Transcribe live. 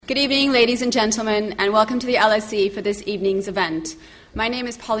Good evening, ladies and gentlemen, and welcome to the LSE for this evening's event. My name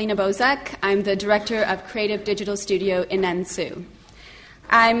is Paulina Bozek. I'm the Director of Creative Digital Studio in Nensu.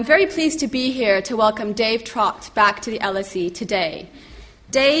 I'm very pleased to be here to welcome Dave Trott back to the LSE today.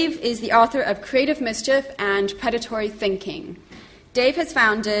 Dave is the author of Creative Mischief and Predatory Thinking. Dave has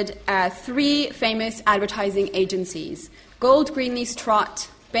founded three famous advertising agencies: Gold Greenlease Trott,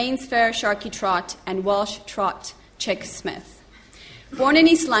 Baines Fair Sharkey Trott, and Walsh Trott Chick Smith. Born in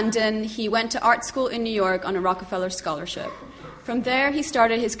East London, he went to art school in New York on a Rockefeller scholarship. From there, he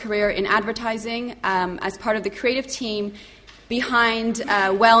started his career in advertising as part of the creative team behind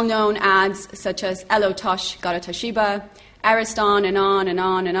well-known ads such as Elo Tosh Gara Toshiba, Ariston, and on and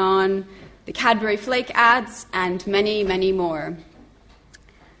on and on, the Cadbury Flake ads, and many, many more.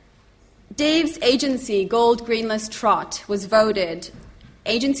 Dave's agency, Gold Greenlease Trott, was voted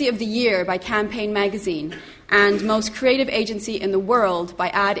Agency of the Year by Campaign Magazine and Most Creative Agency in the World by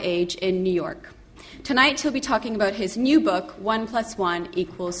Ad Age in New York. Tonight he'll be talking about his new book, 1 + 1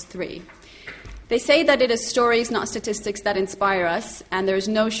 = 3. They say that it is stories, not statistics, that inspire us, and there is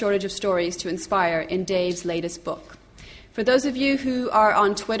no shortage of stories to inspire in Dave's latest book. For those of you who are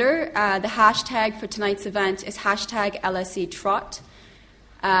on Twitter, the hashtag for tonight's event is #LSETrott.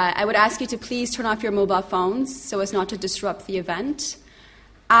 I would ask you to please turn off your mobile phones so as not to disrupt the event.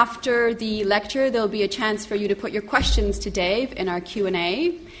 After the lecture, there will be a chance for you to put your questions to Dave in our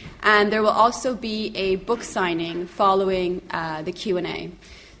Q&A, and there will also be a book signing following the Q&A.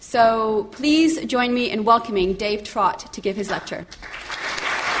 So please join me in welcoming Dave Trott to give his lecture.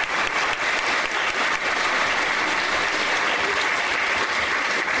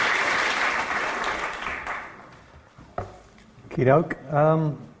 Okie doke.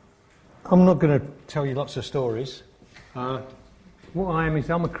 I'm not going to tell you lots of stories. What I am is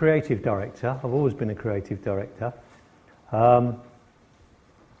I'm a creative director. I've always been a creative director. So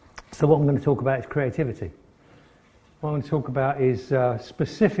what I'm going to talk about is creativity. What I'm going to talk about is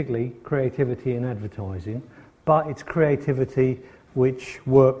specifically creativity in advertising, but it's creativity which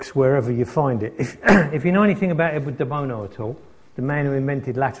works wherever you find it. If you know anything about Edward de Bono at all, the man who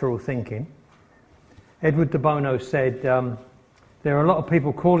invented lateral thinking, Edward de Bono said there are a lot of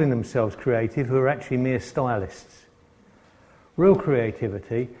people calling themselves creative who are actually mere stylists. Real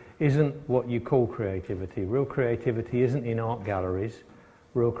creativity isn't what you call creativity. Real creativity isn't in art galleries.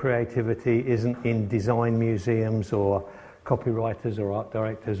 Real creativity isn't in design museums or copywriters or art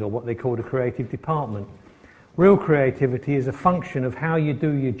directors or what they call the creative department. Real creativity is a function of how you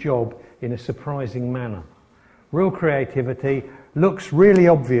do your job in a surprising manner. Real creativity looks really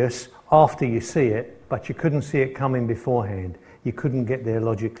obvious after you see it, but you couldn't see it coming beforehand. You couldn't get there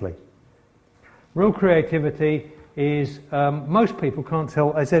logically. Real creativity is, most people can't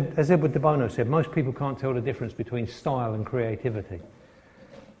tell, as Edward de Bono said, most people can't tell the difference between style and creativity.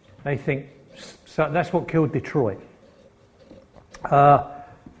 They think, so that's what killed Detroit.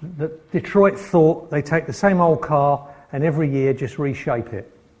 Detroit thought they take the same old car and every year just reshape it.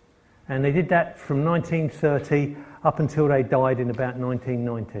 And they did that from 1930 up until they died in about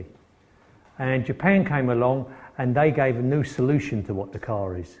 1990. And Japan came along and they gave a new solution to what the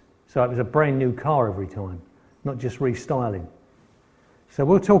car is. So it was a brand new car every time, not just restyling. So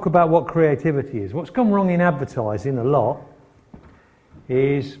we'll talk about what creativity is. What's gone wrong in advertising a lot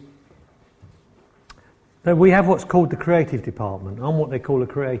is that we have what's called the creative department. I'm what they call a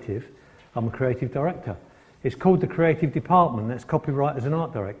creative. I'm a creative director. It's called the creative department. That's copywriters and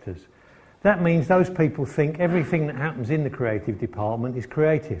art directors. That means those people think everything that happens in the creative department is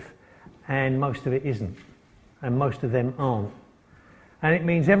creative, and most of it isn't, and most of them aren't. And it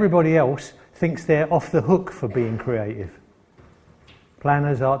means everybody else thinks they're off the hook for being creative.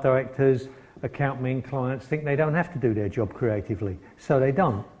 Planners, art directors, account men, clients think they don't have to do their job creatively, so they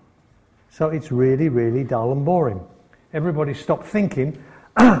don't. So it's really, really dull and boring. Everybody stopped thinking,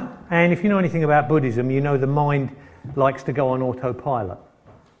 and if you know anything about Buddhism, you know the mind likes to go on autopilot.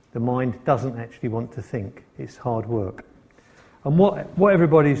 The mind doesn't actually want to think. It's hard work. And what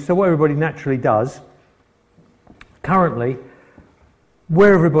everybody naturally does, currently,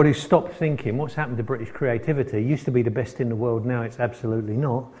 where everybody stopped thinking, what's happened to British creativity? It used to be the best in the world, now it's absolutely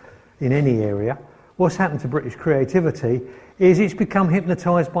not, in any area. What's happened to British creativity is it's become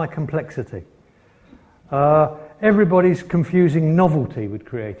hypnotised by complexity. Everybody's confusing novelty with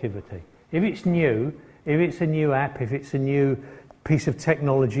creativity. If it's new, if it's a new app, if it's a new piece of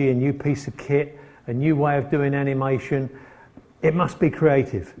technology, a new piece of kit, a new way of doing animation, it must be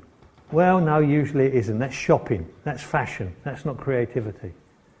creative. Well, no, usually it isn't. That's shopping. That's fashion. That's not creativity.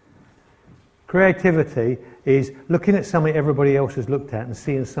 Creativity is looking at something everybody else has looked at and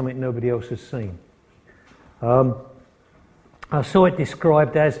seeing something nobody else has seen. I saw it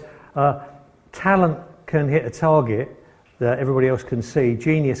described as talent can hit a target that everybody else can see,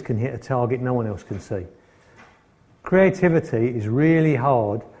 genius can hit a target no one else can see. Creativity is really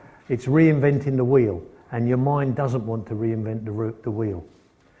hard, it's reinventing the wheel, and your mind doesn't want to reinvent the wheel.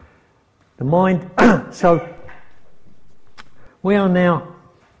 The mind, so we are now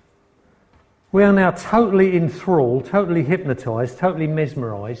totally enthralled, totally hypnotised, totally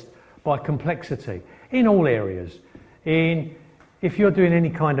mesmerised by complexity in all areas. If you're doing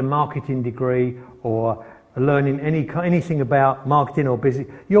any kind of marketing degree or learning anything about marketing or business,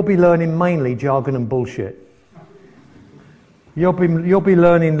 you'll be learning mainly jargon and bullshit. You'll be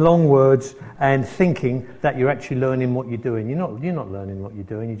learning long words and thinking that you're actually learning what you're doing. You're not learning what you're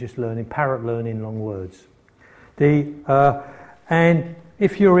doing. You're just parrot learning long words. And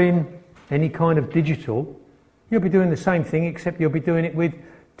if you're in any kind of digital, you'll be doing the same thing, except you'll be doing it with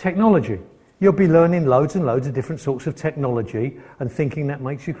technology. You'll be learning loads and loads of different sorts of technology and thinking that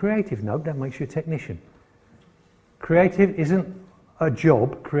makes you creative. No, that makes you a technician. Creative isn't a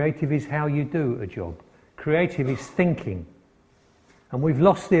job. Creative is how you do a job. Creative is thinking. And we've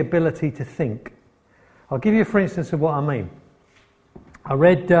lost the ability to think. I'll give you, for instance, of what I mean. I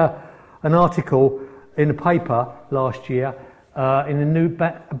read an article in the paper last year about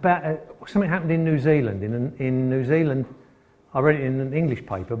something happened in New Zealand. In New Zealand, I read it in an English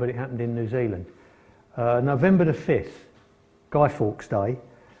paper, but it happened in New Zealand. November the 5th, Guy Fawkes Day.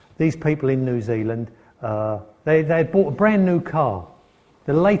 These people in New Zealand, they had bought a brand new car.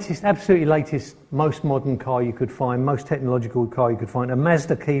 The latest, absolutely latest, most modern car you could find, most technological car you could find, a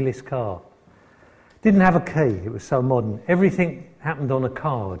Mazda keyless car. Didn't have a key, it was so modern. Everything happened on a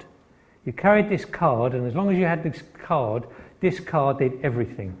card. You carried this card, and as long as you had this card did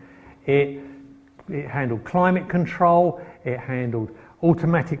everything. It handled climate control, it handled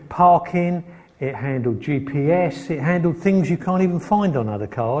automatic parking, it handled GPS, it handled things you can't even find on other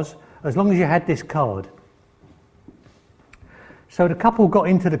cars, as long as you had this card. So the couple got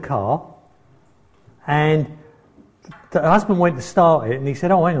into the car, and the husband went to start it, and he said,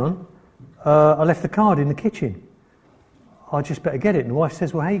 "Oh, hang on, I left the card in the kitchen. I just better get it." And the wife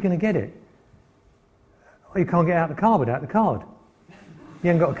says, "Well, how are you going to get it?" "Oh, you can't get out of the car without the card.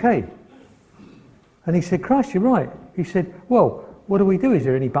 You haven't got a key." And he said, "Christ, you're right." He said, "Well, what do we do? Is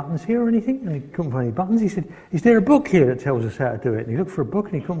there any buttons here or anything?" And he couldn't find any buttons. He said, "Is there a book here that tells us how to do it?" And he looked for a book,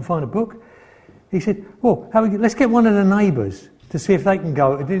 and he couldn't find a book. He said, "Well, let's get one of the neighbours to see if they can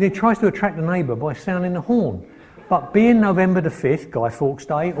go." He tries to attract the neighbour by sounding the horn. But being November the 5th, Guy Fawkes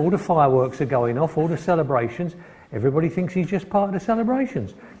Day, all the fireworks are going off, all the celebrations, everybody thinks he's just part of the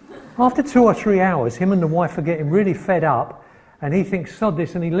celebrations. After 2 or 3 hours, him and the wife are getting really fed up, and he thinks, sod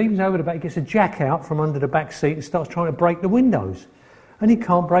this, and he leans over the back, gets a jack out from under the back seat and starts trying to break the windows. And he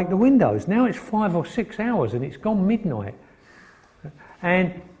can't break the windows. Now it's 5 or 6 hours and it's gone midnight.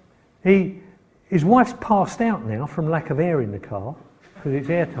 And his wife's passed out now from lack of air in the car, because it's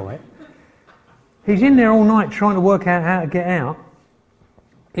airtight. He's in there all night trying to work out how to get out.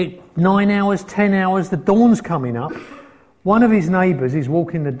 9 hours, 10 hours, the dawn's coming up. One of his neighbours is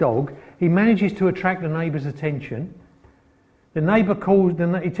walking the dog. He manages to attract the neighbour's attention. The neighbour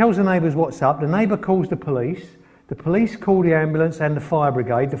he tells the neighbours what's up. The neighbour calls the police. The police call the ambulance and the fire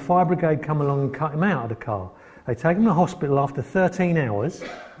brigade. The fire brigade come along and cut him out of the car. They take him to hospital after 13 hours.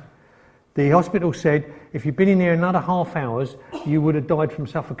 The hospital said, if you'd been in there another half hours, you would have died from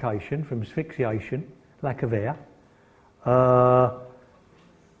suffocation, from asphyxiation, lack of air. They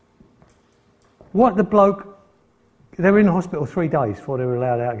were in the hospital 3 days before they were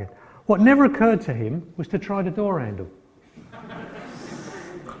allowed out again. What never occurred to him was to try the door handle.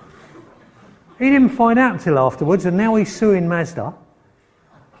 He didn't find out until afterwards, and now he's suing Mazda.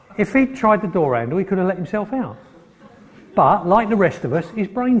 If he'd tried the door handle, he could have let himself out. But, like the rest of us, his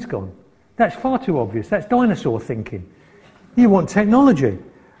brain's gone. That's far too obvious. That's dinosaur thinking. You want technology,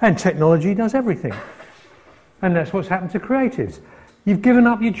 and technology does everything. And that's what's happened to creatives. You've given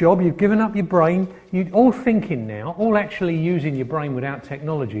up your job, you've given up your brain, all thinking now, all actually using your brain without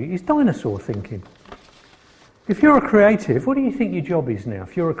technology is dinosaur thinking. If you're a creative, what do you think your job is now,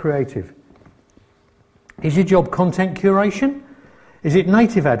 if you're a creative? Is your job content curation? Is it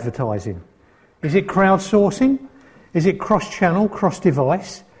native advertising? Is it crowdsourcing? Is it cross-channel,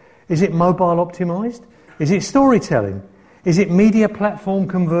 cross-device? Is it mobile optimised? Is it storytelling? Is it media platform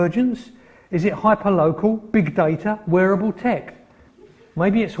convergence? Is it hyperlocal, big data, wearable tech?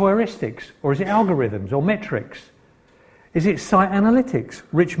 Maybe it's heuristics, or is it algorithms or metrics? Is it site analytics,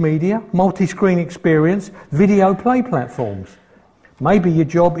 rich media, multi-screen experience, video play platforms? Maybe your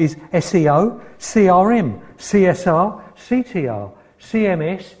job is SEO, CRM, CSR, CTR,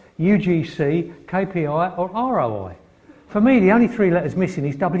 CMS, UGC, KPI or ROI. For me, the only 3 letters missing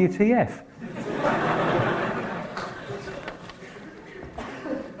is WTF.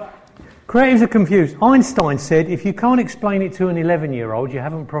 Creatives are confused. Einstein said, if you can't explain it to an 11-year-old, you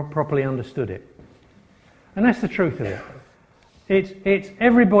haven't properly understood it. And that's the truth of it. It's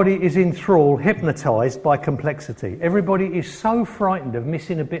everybody is enthralled, hypnotised by complexity. Everybody is so frightened of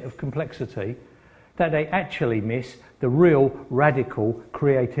missing a bit of complexity that they actually miss the real radical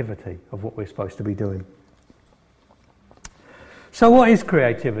creativity of what we're supposed to be doing. So what is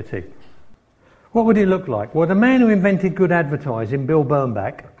creativity? What would it look like? Well, the man who invented good advertising, Bill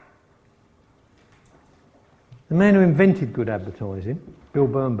Bernbach,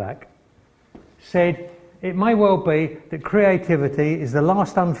 said, it may well be that creativity is the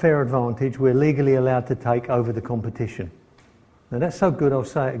last unfair advantage we're legally allowed to take over the competition. Now that's so good, I'll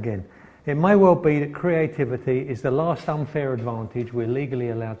say it again. It may well be that creativity is the last unfair advantage we're legally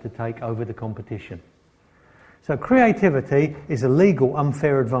allowed to take over the competition. So creativity is a legal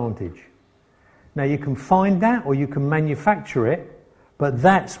unfair advantage. Now you can find that or you can manufacture it, but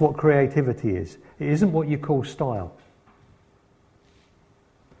that's what creativity is. It isn't what you call style.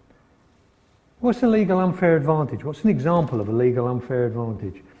 What's a legal unfair advantage? What's an example of a legal unfair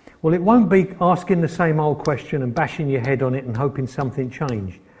advantage? Well, it won't be asking the same old question and bashing your head on it and hoping something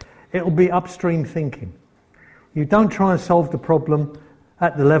changed. It'll be upstream thinking. You don't try and solve the problem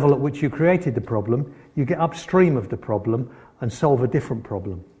at the level at which you created the problem. You get upstream of the problem and solve a different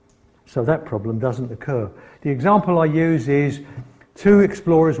problem. So that problem doesn't occur. The example I use is 2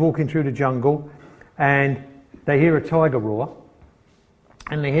 explorers walking through the jungle and they hear a tiger roar.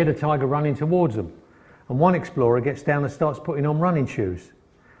 And they hear the tiger running towards them. And one explorer gets down and starts putting on running shoes.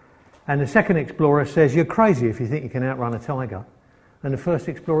 And the second explorer says, you're crazy if you think you can outrun a tiger. And the first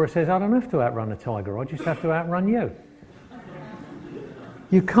explorer says, I don't have to outrun a tiger, I just have to outrun you.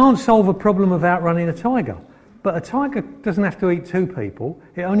 You can't solve a problem of outrunning a tiger. But a tiger doesn't have to eat 2 people,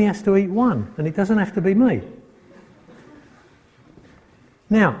 it only has to eat 1. And it doesn't have to be me.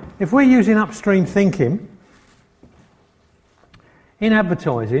 Now, if we're using upstream thinking, in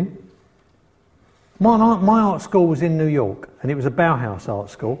advertising, my art school was in New York, and it was a Bauhaus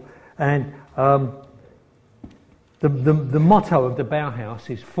art school, and the motto of the Bauhaus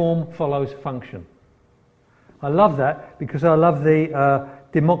is form follows function. I love that because I love the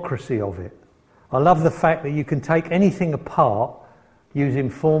democracy of it. I love the fact that you can take anything apart using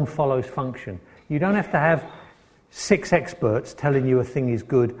form follows function. You don't have to have 6 experts telling you a thing is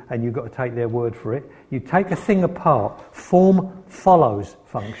good and you've got to take their word for it. You take a thing apart, form follows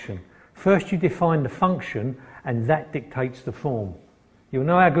function. First you define the function and that dictates the form. You'll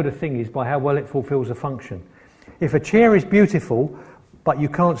know how good a thing is by how well it fulfills a function. If a chair is beautiful but you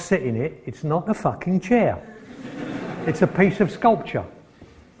can't sit in it, it's not a fucking chair. It's a piece of sculpture.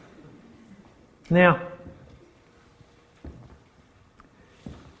 Now,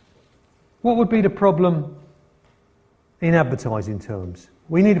 what would be the problem in advertising terms?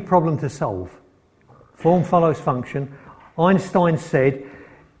 We need a problem to solve. Form follows function. Einstein said,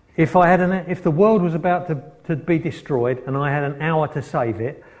 if the world was about to be destroyed and I had an hour to save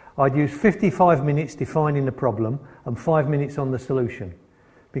it, I'd use 55 minutes defining the problem and 5 minutes on the solution.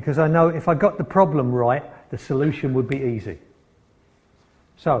 Because I know if I got the problem right, the solution would be easy.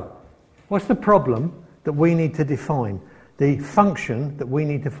 So, what's the problem that we need to define? The function that we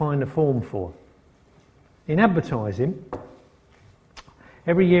need to find a form for? In advertising,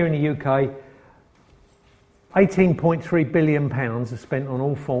 every year in the UK, £18.3 billion are spent on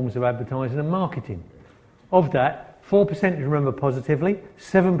all forms of advertising and marketing. Of that, 4% is remembered positively,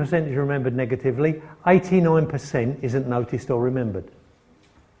 7% is remembered negatively, 89% isn't noticed or remembered.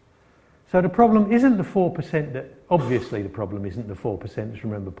 So the problem isn't the 4% that, obviously the problem isn't the 4% that's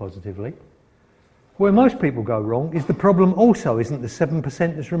remembered positively. Where most people go wrong is the problem also isn't the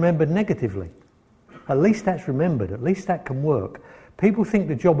 7% that's remembered negatively. At least that's remembered, at least that can work. People think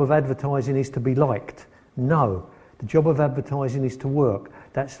the job of advertising is to be liked. No, the job of advertising is to work.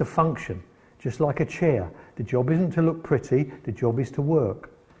 That's the function. Just like a chair. The job isn't to look pretty, the job is to work.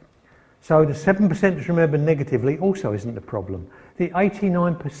 So the 7% that's remembered negatively also isn't the problem. The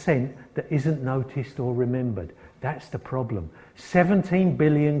 89% that isn't noticed or remembered, that's the problem. 17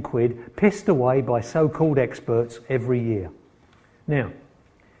 billion quid pissed away by so-called experts every year. Now,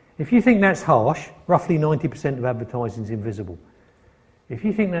 if you think that's harsh, roughly 90% of advertising is invisible. If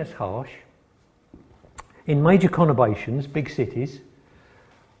you think that's harsh, in major conurbations, big cities,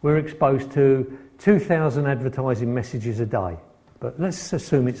 we're exposed to 2,000 advertising messages a day. But let's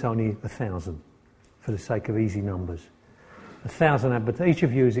assume it's only 1,000 for the sake of easy numbers. 1,000 each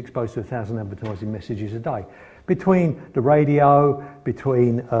of you is exposed to 1,000 advertising messages a day. Between the radio,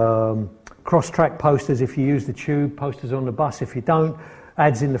 between cross-track posters if you use the tube, posters on the bus if you don't,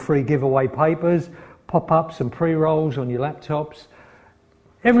 ads in the free giveaway papers, pop-ups and pre-rolls on your laptops.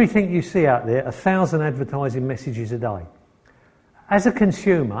 Everything you see out there, 1,000 advertising messages a day. As a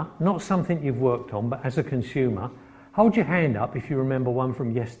consumer, not something you've worked on, but as a consumer, hold your hand up if you remember one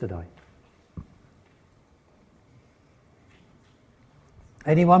from yesterday.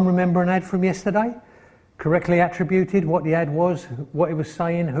 Anyone remember an ad from yesterday? Correctly attributed, what the ad was, what it was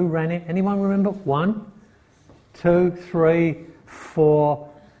saying, who ran it? Anyone remember? 1, 2, 3, 4.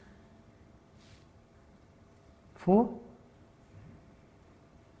 4?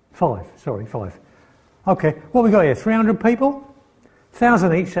 5, sorry, 5. Okay, what we got here? 300 people?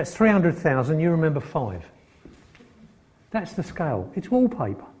 1,000 each, that's 300,000, you remember 5. That's the scale. It's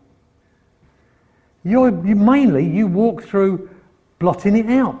wallpaper. Mainly you walk through blotting it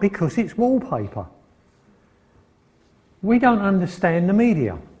out because it's wallpaper. We don't understand the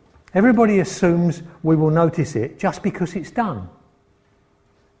media. Everybody assumes we will notice it just because it's done.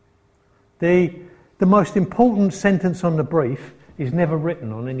 The most important sentence on the brief is never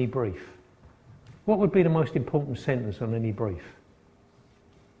written on any brief. What would be the most important sentence on any brief?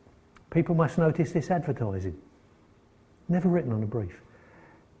 People must notice this advertising. Never written on a brief.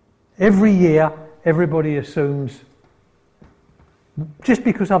 Every year, everybody assumes, just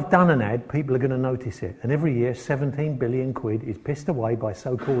because I've done an ad, people are going to notice it. And every year, 17 billion quid is pissed away by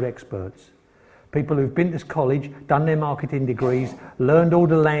so-called experts. People who've been to college, done their marketing degrees, learned all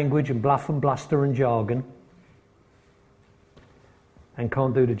the language and bluff and bluster and jargon, and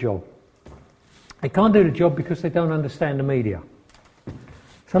can't do the job. They can't do the job because they don't understand the media.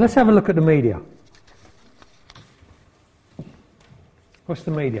 So let's have a look at the media. What's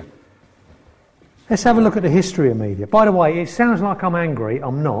the media? Let's have a look at the history of media. By the way, it sounds like I'm angry.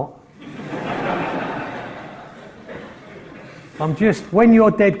 I'm not. I'm just, when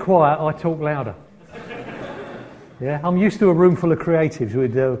you're dead quiet, I talk louder. Yeah, I'm used to a room full of creatives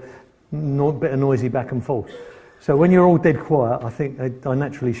with a bit of noisy back and forth. So when you're all dead quiet, I think I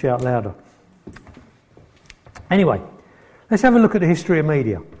naturally shout louder. Anyway, let's have a look at the history of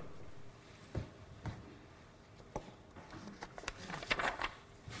media.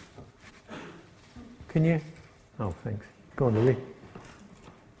 Can you? Oh, thanks. Go on, Lily.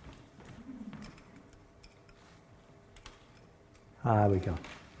 There we go.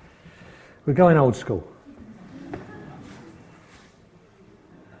 We're going old school.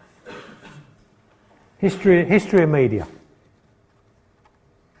 History of media.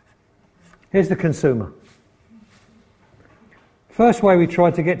 Here's the consumer. First way we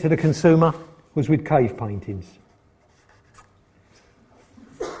tried to get to the consumer was with cave paintings.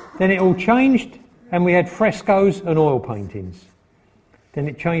 Then it all changed and we had frescoes and oil paintings. Then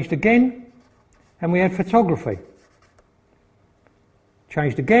it changed again and we had photography.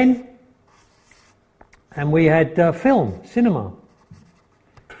 Changed again and we had film, cinema.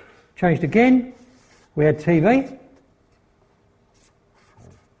 Changed again, we had TV.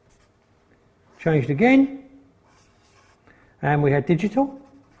 Changed again and we had digital.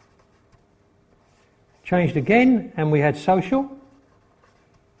 Changed again and we had social.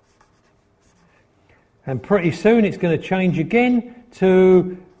 And pretty soon it's going to change again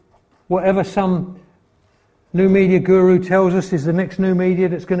to whatever some new media guru tells us is the next new media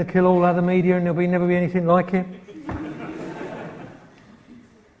that's going to kill all other media and there'll never be anything like it.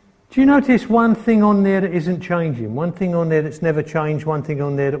 Do you notice one thing on there that isn't changing? One thing on there that's never changed, one thing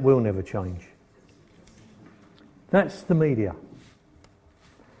on there that will never change. That's the media.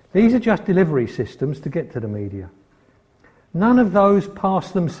 These are just delivery systems to get to the media. None of those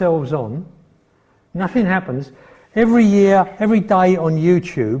pass themselves on. Nothing happens. Every year, every day on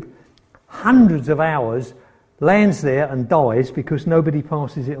YouTube, hundreds of hours lands there and dies because nobody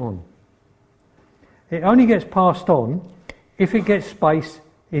passes it on. It only gets passed on if it gets space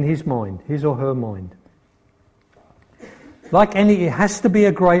in his mind, his or her mind. Like any, it has to be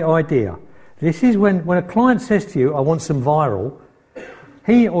a great idea. This is when a client says to you, I want some viral,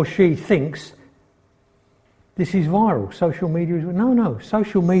 he or she thinks this is viral. Social media is... No,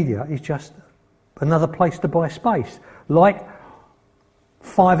 social media is just another place to buy space. Like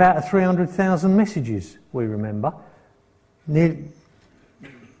 5 out of 300,000 messages, we remember. They're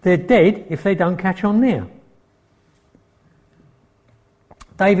dead if they don't catch on there.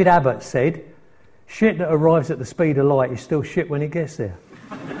 David Abbott said, shit that arrives at the speed of light is still shit when it gets there.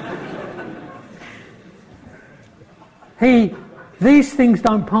 These things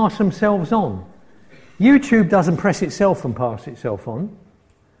don't pass themselves on. YouTube doesn't press itself and pass itself on.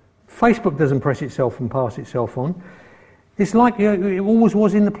 Facebook doesn't press itself and pass itself on. It's like it always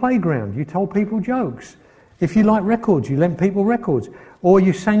was in the playground. You told people jokes. If you like records, you lent people records. Or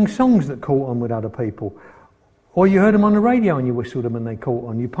you sang songs that caught on with other people. Or you heard them on the radio and you whistled them and they caught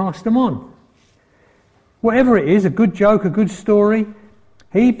on. You passed them on. Whatever it is, a good joke, a good story,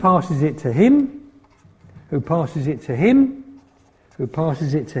 he passes it to him, who passes it to him, who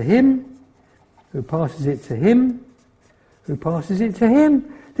passes it to him, who passes it to him, who passes it to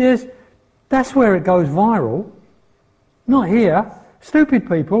him. That's where it goes viral. Not here. Stupid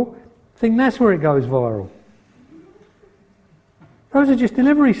people think that's where it goes viral. Those are just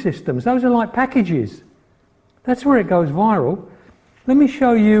delivery systems. Those are like packages. That's where it goes viral. Let me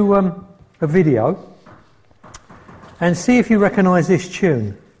show you a video and see if you recognise this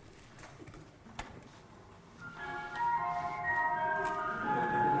tune.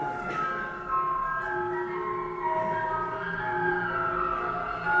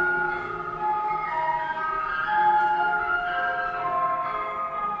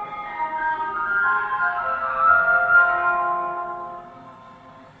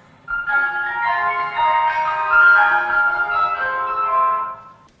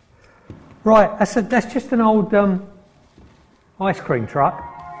 Right, that's just an old ice cream truck.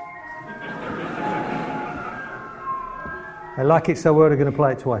 I like it so well they're going to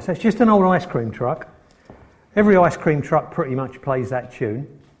play it twice. That's just an old ice cream truck. Every ice cream truck pretty much plays that tune.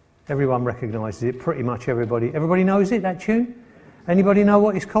 Everyone recognises it, pretty much everybody. Everybody knows it, that tune? Anybody know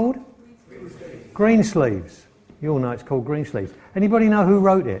what it's called? Greensleeves. You all know it's called Greensleeves. Anybody know who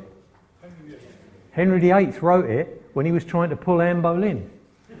wrote it? Henry VIII wrote it when he was trying to pull Anne Boleyn.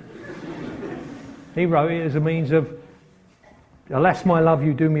 He wrote it as a means of, alas, my love,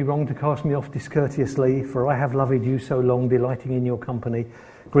 you do me wrong to cast me off discourteously, for I have loved you so long, delighting in your company.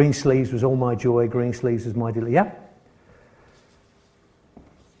 Green sleeves was all my joy, green sleeves was my delight. Yeah?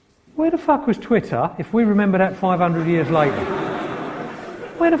 Where the fuck was Twitter if we remember that 500 years later?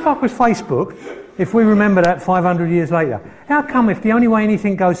 Where the fuck was Facebook if we remember that 500 years later? How come if the only way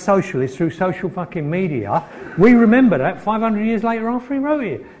anything goes social is through social fucking media, we remember that 500 years later after he wrote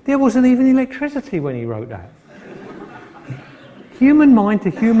it? There wasn't even electricity when he wrote that. Human mind to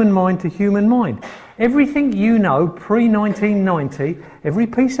human mind to human mind. Everything you know pre-1990, every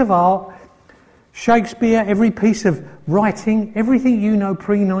piece of art, Shakespeare, every piece of writing, everything you know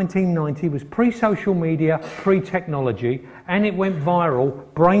pre-1990 was pre-social media, pre-technology, and it went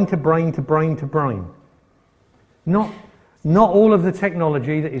viral, brain to brain to brain to brain. Not all of the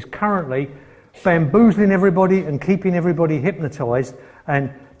technology that is currently bamboozling everybody and keeping everybody hypnotised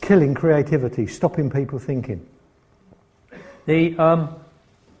and killing creativity, stopping people thinking.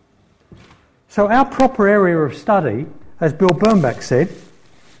 So our proper area of study, as Bill Bernbach said,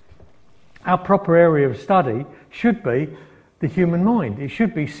 our proper area of study should be the human mind. It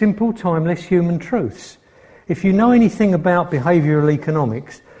should be simple, timeless human truths. If you know anything about behavioural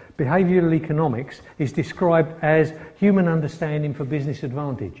economics is described as human understanding for business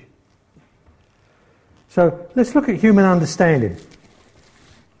advantage. So let's look at human understanding.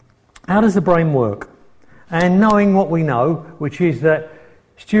 How does the brain work? And knowing what we know, which is that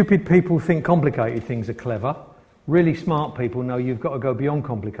stupid people think complicated things are clever. Really smart people know you've got to go beyond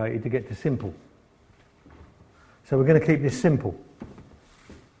complicated to get to simple. So we're going to keep this simple.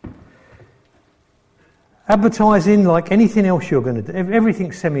 Advertising, like anything else you're going to do,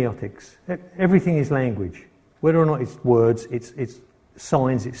 everything's semiotics. Everything is language. Whether or not it's words, it's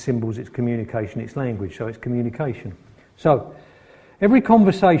signs, it's symbols, it's communication, it's language, so it's communication. So every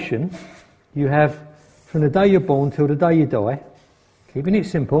conversation you have from the day you're born till the day you die, keeping it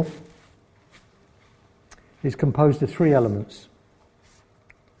simple, is composed of three elements.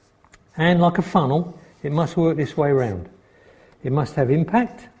 And like a funnel, it must work this way round. It must have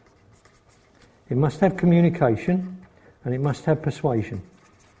impact, it must have communication, and it must have persuasion.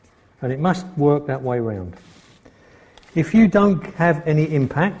 And it must work that way round. If you don't have any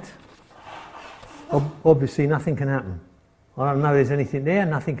impact, obviously nothing can happen. I don't know there's anything there,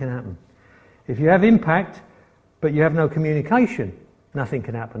 nothing can happen. If you have impact, but you have no communication, nothing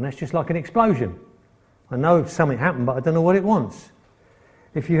can happen. That's just like an explosion. I know something happened, but I don't know what it wants.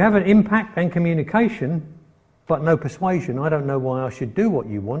 If you have an impact and communication, but no persuasion, I don't know why I should do what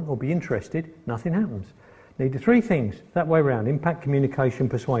you want or be interested, nothing happens. Need the three things, that way round, impact, communication,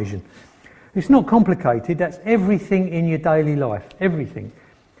 persuasion. It's not complicated, that's everything in your daily life, everything.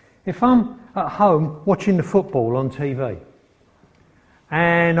 If I'm at home watching the football on TV,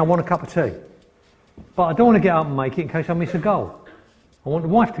 and I want a cup of tea, but I don't want to get up and make it in case I miss a goal. I want the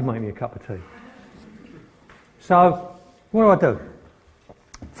wife to make me a cup of tea. So, what do?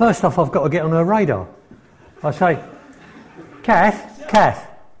 First off, I've got to get on her radar. I say, Kath.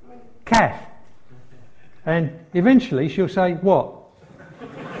 And eventually she'll say, what?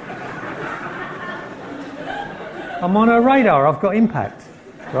 I'm on her radar, I've got impact,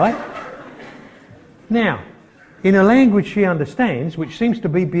 right? Now, in a language she understands, which seems to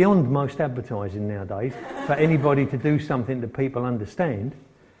be beyond most advertising nowadays, for anybody to do something that people understand,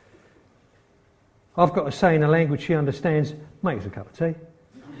 I've got to say in a language she understands, make us a cup of tea.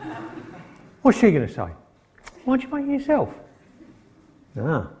 What's she going to say? Why don't you make it yourself?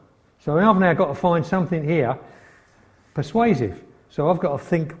 So I've now got to find something here persuasive. So I've got to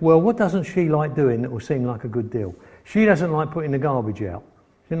think, well, what doesn't she like doing that will seem like a good deal? She doesn't like putting the garbage out.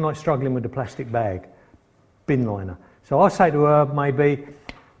 She doesn't like struggling with the plastic bag, bin liner. So I say to her, maybe,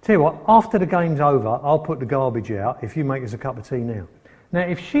 tell you what, after the game's over, I'll put the garbage out if you make us a cup of tea now. Now,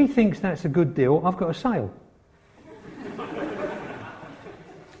 if she thinks that's a good deal, I've got a sale.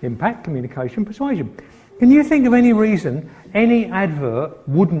 Impact, communication, persuasion. Can you think of any reason any advert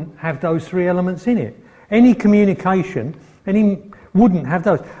wouldn't have those three elements in it? Any communication, wouldn't have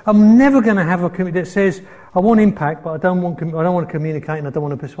those. I'm never going to have a that says, I want impact, but I don't want to communicate and I don't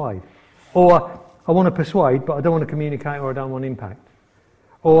want to persuade. Or, I want to persuade, but I don't want to communicate or I don't want impact.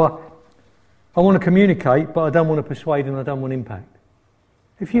 Or, I want to communicate, but I don't want to persuade and I don't want impact.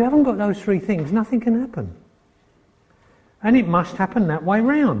 If you haven't got those three things, nothing can happen. And it must happen that way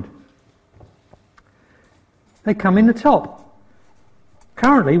round. They come in the top.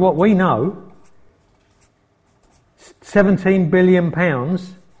 Currently, what we know, £17 billion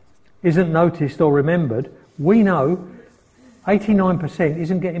isn't noticed or remembered. We know 89%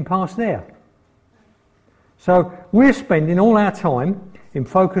 isn't getting past there. So we're spending all our time in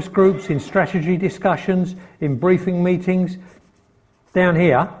focus groups, in strategy discussions, in briefing meetings, down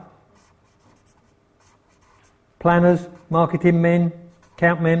here, planners, marketing men,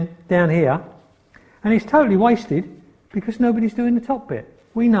 account men, down here, and it's totally wasted because nobody's doing the top bit.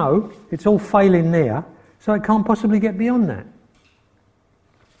 We know it's all failing there, so it can't possibly get beyond that.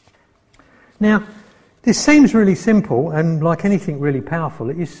 Now, this seems really simple, and like anything really powerful,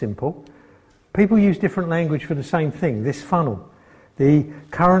 it is simple. People use different language for the same thing, this funnel.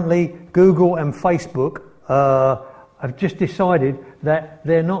 Currently, Google and Facebook have just decided that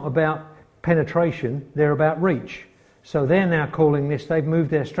they're not about penetration, they're about reach. So they're now calling this, they've moved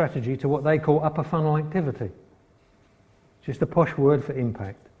their strategy to what they call upper funnel activity. Just a posh word for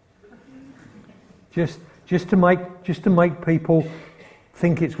impact. Just to make people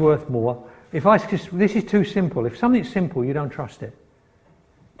think it's worth more. This is too simple. If something's simple, you don't trust it.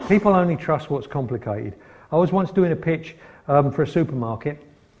 People only trust what's complicated. I was once doing a pitch for a supermarket,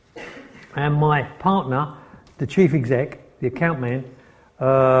 and my partner, the chief exec, the account man,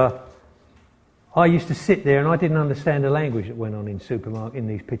 I used to sit there and I didn't understand the language that went on in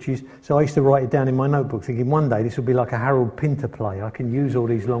these pitches, so I used to write it down in my notebook, thinking one day this will be like a Harold Pinter play. I can use all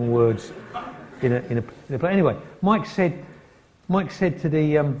these long words in a play. Anyway, Mike said to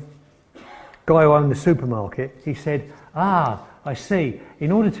the guy who owned the supermarket, he said, I see,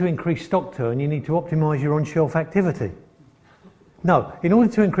 in order to increase stock turn you need to optimise your on-shelf activity. No, in order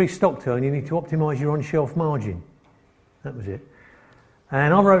to increase stock turn you need to optimise your on-shelf margin. That was it.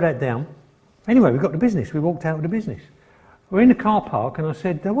 And I wrote that down. Anyway, we got the business. We walked out of the business. We're in the car park and I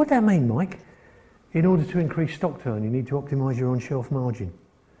said, what does that mean, Mike? In order to increase stock turn you need to optimise your on-shelf margin.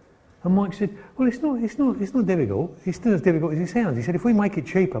 And Mike said, well, it's not difficult. It's still as difficult as it sounds. He said, if we make it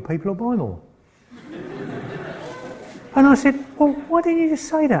cheaper, people will buy more. And I said, well, why didn't you just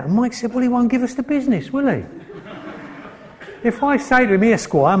say that? And Mike said, well, he won't give us the business, will he? If I say to him, here,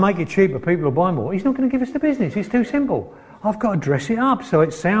 Squire, make it cheaper, people will buy more, he's not going to give us the business. It's too simple. I've got to dress it up so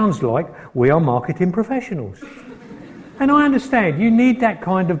it sounds like we are marketing professionals. And I understand, you need that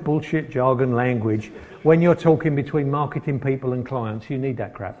kind of bullshit jargon language when you're talking between marketing people and clients. You need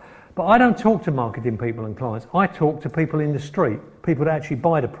that crap. But I don't talk to marketing people and clients. I talk to people in the street, people that actually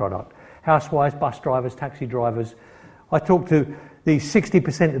buy the product. Housewives, bus drivers, taxi drivers. I talk to the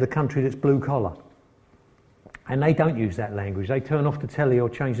 60% of the country that's blue collar. And they don't use that language. They turn off the telly or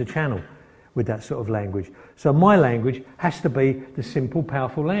change the channel with that sort of language. So my language has to be the simple,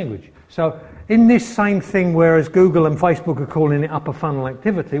 powerful language. So in this same thing, whereas Google and Facebook are calling it upper funnel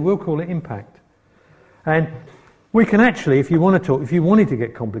activity, we'll call it impact. And we can actually, if you wanted to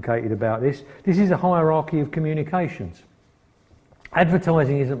get complicated about this is a hierarchy of communications.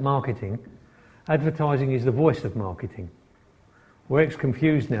 Advertising isn't marketing. Advertising is the voice of marketing. Where it's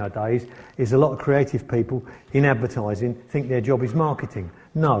confused nowadays is a lot of creative people in advertising think their job is marketing.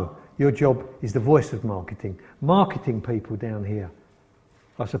 No, your job is the voice of marketing. Marketing people down here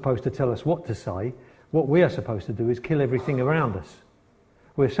are supposed to tell us what to say. What we are supposed to do is kill everything around us.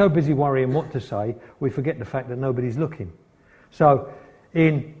 We're so busy worrying what to say, we forget the fact that nobody's looking. So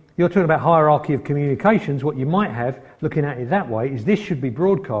you're talking about hierarchy of communications. What you might have, looking at it that way, is this should be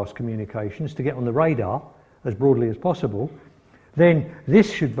broadcast communications to get on the radar as broadly as possible, then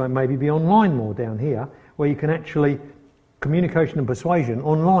this should maybe be online more down here, where you can actually, communication and persuasion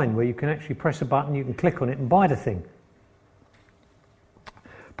online, where you can actually press a button, you can click on it and buy the thing.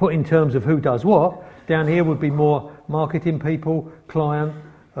 Put in terms of who does what, down here would be more marketing people, client,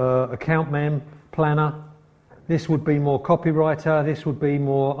 account man, planner. This would be more copywriter, this would be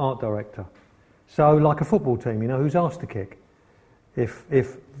more art director. So like a football team, who's asked to kick? If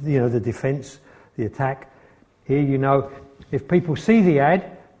the defence, the attack, here if people see the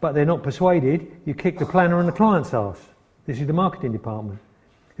ad but they're not persuaded, you kick the planner and the client's arse. This is the marketing department.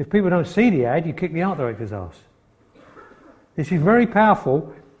 If people don't see the ad, you kick the art director's arse. This is very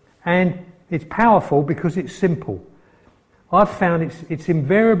powerful, and it's powerful because it's simple. I've found it's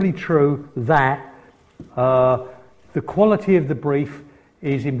invariably true that the quality of the brief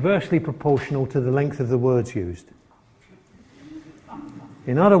is inversely proportional to the length of the words used.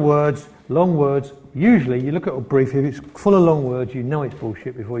 In other words, long words, usually you look at a brief, if it's full of long words, you know it's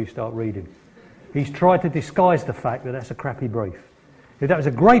bullshit before you start reading. He's tried to disguise the fact that that's a crappy brief. If that was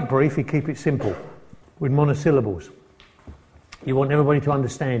a great brief, he'd keep it simple, with monosyllables. You want everybody to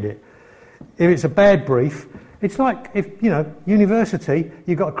understand it. If it's a bad brief, it's like if, university,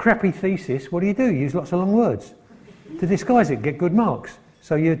 you've got a crappy thesis, what do? Use lots of long words to disguise it, get good marks.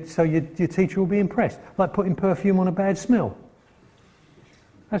 So your teacher will be impressed. Like putting perfume on a bad smell.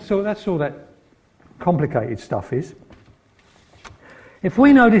 That's all that complicated stuff is. If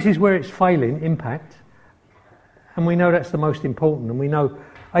we know this is where it's failing, impact, and we know that's the most important, and we know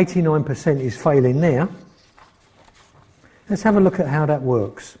 89% is failing there, let's have a look at how that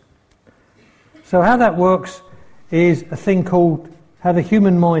works. So how that works is a thing called, how the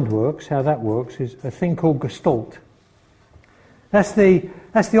human mind works, how that works is a thing called Gestalt. That's the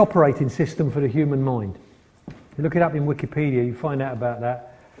operating system for the human mind. You look it up in Wikipedia, you find out about that.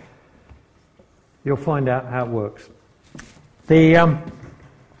 You'll find out how it works. In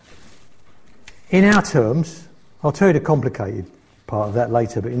our terms, I'll tell you the complicated part of that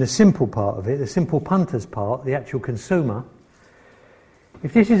later, but in the simple part of it, the simple punter's part, the actual consumer,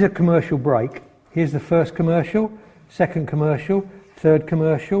 if this is a commercial break, here's the first commercial, second commercial, third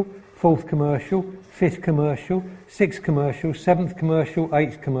commercial, fourth commercial, fifth commercial, sixth commercial, seventh commercial,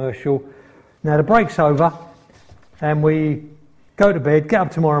 eighth commercial. Now the break's over and we go to bed, get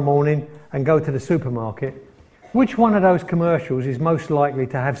up tomorrow morning and go to the supermarket. Which one of those commercials is most likely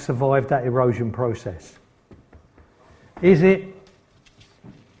to have survived that erosion process? Is it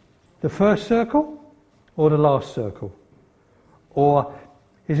the first circle or the last circle? Or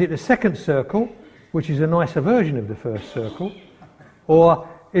is it the second circle, which is a nicer version of the first circle? Or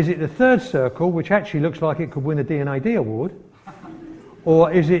is it the third circle, which actually looks like it could win a D&AD award?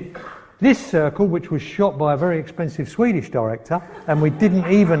 Or is it this circle, which was shot by a very expensive Swedish director, and we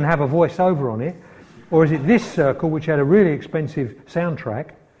didn't even have a voiceover on it? Or is it this circle, which had a really expensive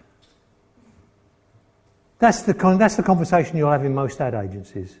soundtrack? That's the conversation you'll have in most ad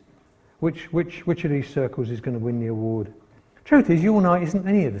agencies. Which of these circles is going to win the award? Truth is, you'll know it isn't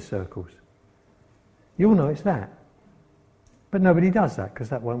any of the circles. You'll know it's that. But nobody does that because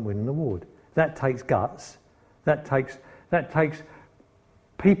that won't win an award. That takes guts. That takes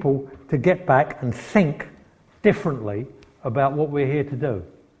people to get back and think differently about what we're here to do.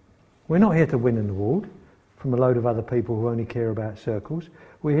 We're not here to win an award from a load of other people who only care about circles.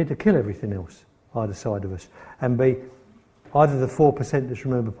 We're here to kill everything else, either side of us, and be either the 4% that's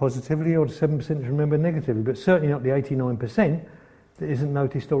remembered positively or the 7% that's remembered negatively, but certainly not the 89% that isn't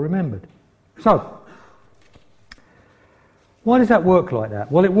noticed or remembered. So, why does that work like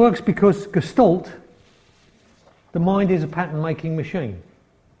that? Well, it works because Gestalt, the mind is a pattern-making machine.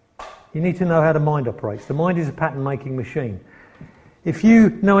 You need to know how the mind operates. The mind is a pattern-making machine. If you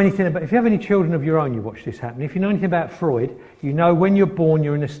know anything about, if you have any children of your own, you watch this happen. If you know anything about Freud, you know when you're born,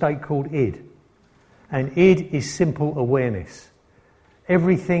 you're in a state called id. And id is simple awareness.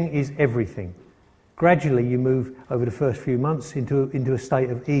 Everything is everything. Gradually, you move over the first few months into a state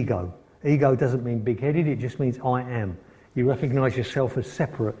of ego. Ego doesn't mean big-headed, it just means I am. You recognise yourself as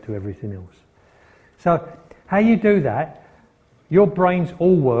separate to everything else. So, how you do that, your brains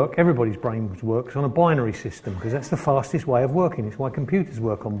all work, everybody's brain works on a binary system, because that's the fastest way of working. It's why computers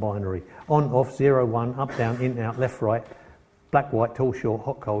work on binary. On, off, 0, 1, up, down, in, out, left, right, black, white, tall, short,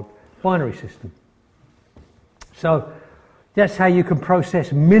 hot, cold. Binary system. So, that's how you can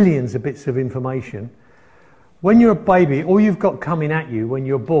process millions of bits of information. When you're a baby, all you've got coming at you when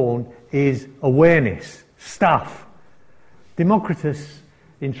you're born is awareness, stuff. Democritus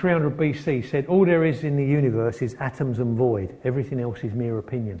in 300 BC said all there is in the universe is atoms and void. Everything else is mere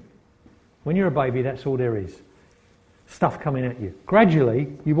opinion. When you're a baby, that's all there is. stuff coming at you.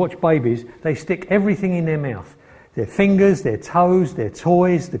 Gradually, you watch babies, they stick everything in their mouth. Their fingers, their toes, their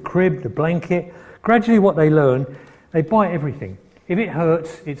toys, the crib, the blanket. Gradually what they learn, they bite everything. If it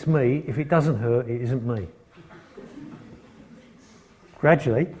hurts, it's me. If it doesn't hurt, it isn't me.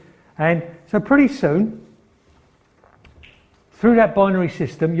 Gradually. And so pretty soon, through that binary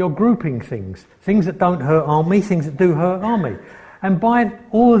system, you're grouping things. Things that don't hurt are me, things that do hurt are me. And by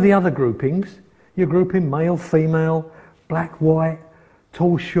all of the other groupings, you're grouping male, female, black, white,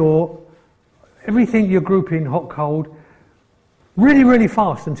 tall, short, everything you're grouping, hot, cold, really, really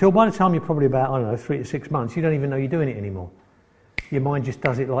fast until by the time you're probably about, 3 to 6 months, you don't even know you're doing it anymore. Your mind just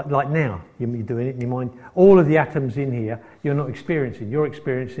does it like now. You're doing it in your mind. All of the atoms in here, you're not experiencing. You're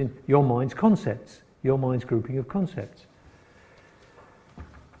experiencing your mind's concepts, your mind's grouping of concepts.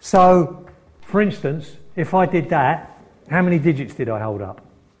 So, for instance, if I did that, how many digits did I hold up?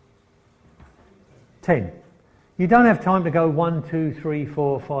 10. You don't have time to go 1, 2, 3,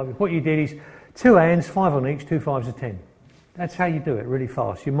 4, 5. What you did is 2 hands, 5 on each, 2 5s are 10. That's how you do it, really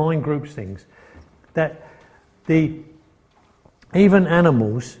fast. Your mind groups things. Even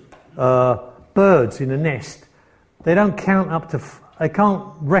animals, birds in a nest, they don't count up to, they can't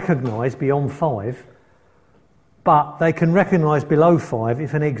recognise beyond 5, but they can recognise below 5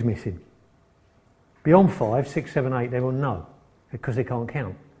 if an egg's missing. Beyond 5, 6, 7, 8, they will know, because they can't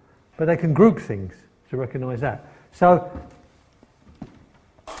count. But they can group things to recognise that. So,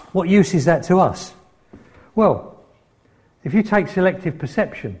 what use is that to us? Well, if you take selective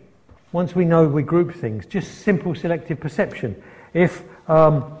perception, once we know we group things, just simple selective perception. If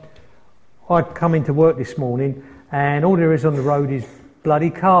I come into work this morning and all there is on the road is bloody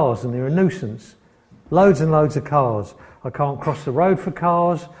cars and they're a nuisance, loads and loads of cars. I can't cross the road for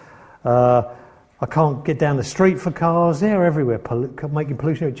cars, I can't get down the street for cars, they're everywhere making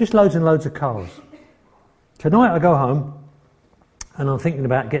pollution, just loads and loads of cars. Tonight I go home and I'm thinking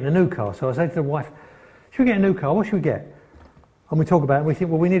about getting a new car, so I say to the wife, should we get a new car, what should we get? And we talk about it and we think,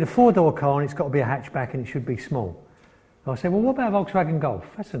 well, we need a 4-door car and it's got to be a hatchback and it should be small. I say, well, what about a Volkswagen Golf?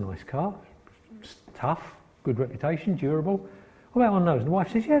 That's a nice car. It's tough, good reputation, durable. What about one of those? And the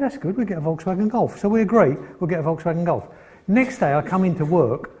wife says, yeah, that's good, we'll get a Volkswagen Golf. So we agree, we'll get a Volkswagen Golf. Next day I come into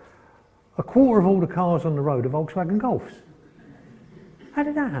work, a quarter of all the cars on the road are Volkswagen Golfs. How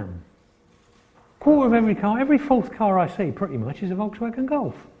did that happen? Quarter of every car, every fourth car I see pretty much is a Volkswagen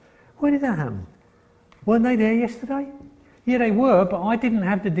Golf. Where did that happen? Weren't they there yesterday? Yeah, they were, but I didn't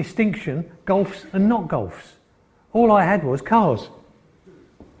have the distinction, Golfs and not Golfs. All I had was cars.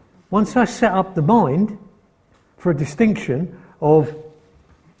 Once I set up the mind for a distinction of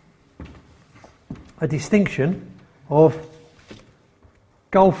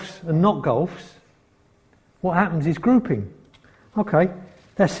Golfs and not Golfs, what happens is grouping. Okay,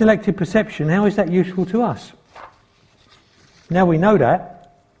 that's selective perception. How is that useful to us? Now we know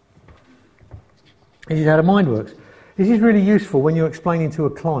that. This is how the mind works. This is really useful when you're explaining to a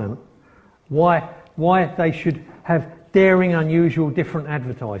client why they should have daring, unusual, different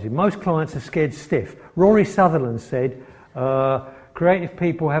advertising. Most clients are scared stiff. Rory Sutherland said, creative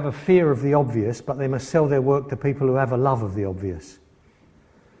people have a fear of the obvious, but they must sell their work to people who have a love of the obvious.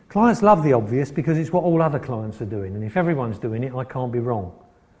 Clients love the obvious because it's what all other clients are doing, and if everyone's doing it, I can't be wrong.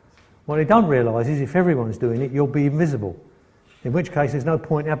 What they don't realise is if everyone's doing it, you'll be invisible. In which case, there's no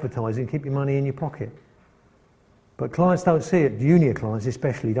point advertising, keep your money in your pocket. But clients don't see it, junior clients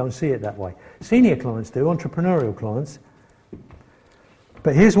especially don't see it that way. Senior clients do, entrepreneurial clients.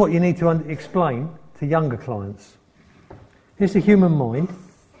 But here's what you need to explain to younger clients. Here's the human mind.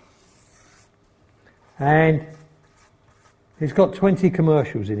 And it's got 20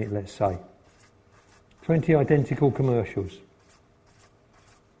 commercials in it, let's say. 20 identical commercials.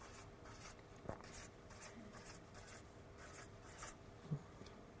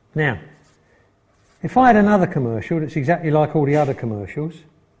 Now, if I had another commercial that's exactly like all the other commercials,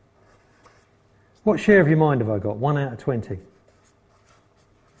 what share of your mind have I got? 1 out of 20.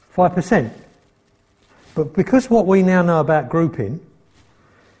 5%. But because what we now know about grouping,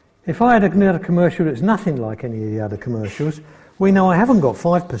 if I had another commercial that's nothing like any of the other commercials, we know I haven't got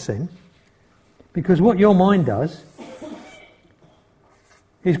 5%, because what your mind does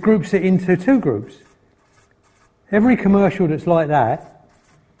is groups it into 2 groups. Every commercial that's like that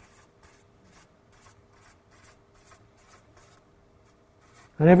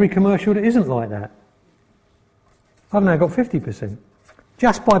and every commercial that isn't like that. I've now got 50%,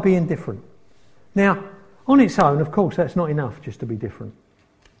 just by being different. Now, on its own, of course, that's not enough just to be different.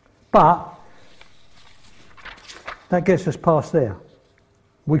 But that gets us past there.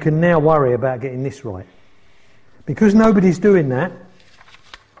 We can now worry about getting this right. Because nobody's doing that,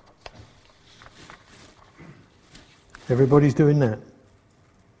 Everybody's doing that.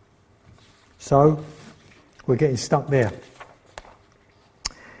 So, we're getting stuck there.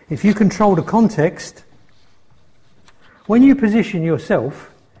 If you control the context, when you position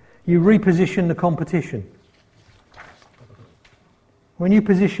yourself, you reposition the competition. When you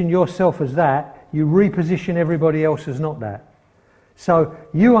position yourself as that, you reposition everybody else as not that. So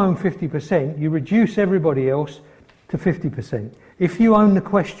you own 50%, you reduce everybody else to 50%. If you own the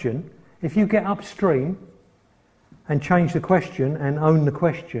question, if you get upstream and change the question and own the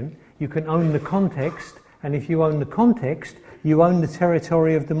question, you can own the context, and if you own the context, you own the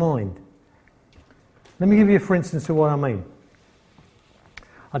territory of the mind. Let me give you a for instance of what I mean.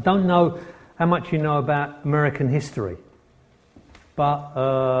 I don't know how much you know about American history,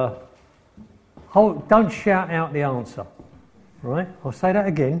 but don't shout out the answer. Right? I'll say that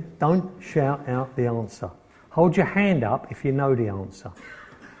again. Don't shout out the answer. Hold your hand up if you know the answer.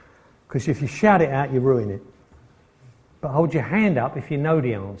 Because if you shout it out, you ruin it. But hold your hand up if you know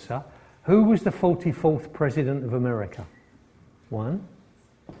the answer. Who was the 44th President of America? 1,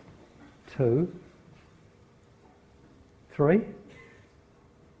 2, 3,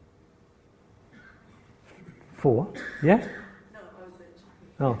 4. Yeah? No, I was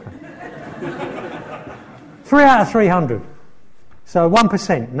there. Okay. 3 out of 300. So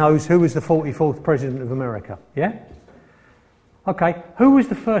 1% knows who was the 44th President of America. Yeah? Okay. Who was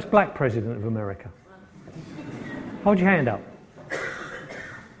the first black President of America? Hold your hand up.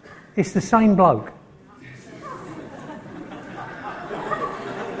 It's the same bloke.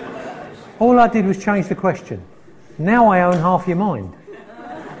 All I did was change the question. Now I own half your mind.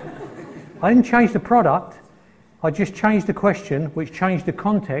 I didn't change the product. I just changed the question, which changed the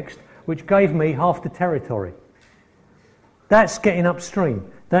context, which gave me half the territory. That's getting upstream.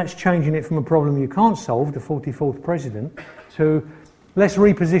 That's changing it from a problem you can't solve, the 44th president, to let's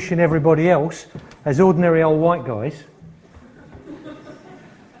reposition everybody else as ordinary old white guys.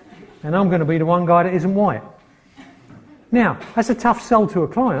 And I'm going to be the one guy that isn't white. Now, that's a tough sell to a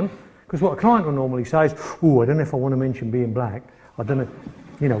client, because what a client will normally say is, ooh, I don't know if I want to mention being black. I don't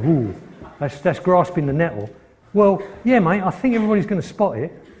know, ooh, that's grasping the nettle. Well, yeah, mate, I think everybody's going to spot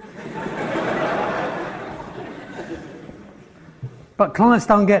it. But clients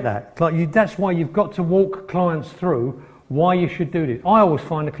don't get that. That's why you've got to walk clients through why you should do this. I always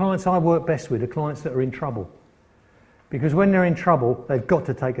find the clients I work best with are clients that are in trouble. Because when they're in trouble, they've got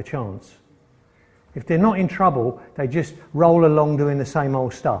to take a chance. If they're not in trouble, they just roll along doing the same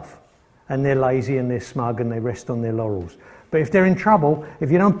old stuff. And they're lazy and they're smug and they rest on their laurels. But if they're in trouble,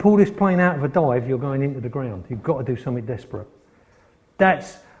 if you don't pull this plane out of a dive, you're going into the ground. You've got to do something desperate.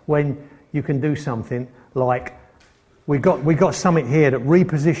 That's when you can do something like, we got something here that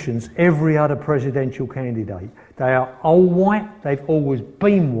repositions every other presidential candidate. They are all white, they've always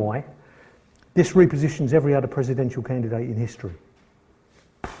been white. This repositions every other presidential candidate in history.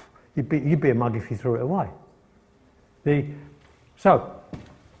 You'd be a mug if you threw it away. So,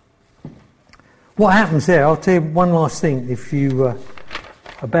 what happens there? I'll tell you one last thing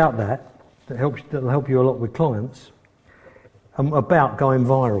about that'll help you a lot with clients, about going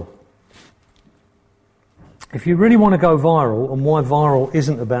viral. If you really want to go viral, and why viral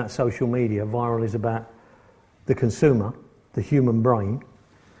isn't about social media, viral is about the consumer, the human brain.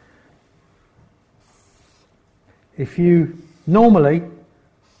 Normally,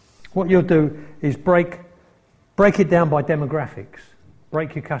 what you'll do is break it down by demographics.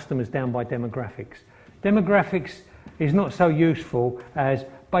 Break your customers down by demographics. Demographics is not so useful as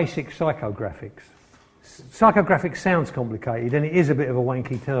basic psychographics. Psychographics sounds complicated, and it is a bit of a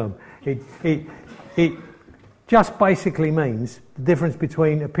wanky term. It just basically means the difference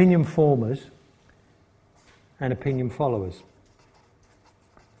between opinion formers and opinion followers.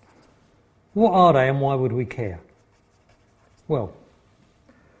 What are they and why would we care? Well,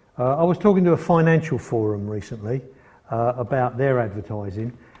 I was talking to a financial forum recently about their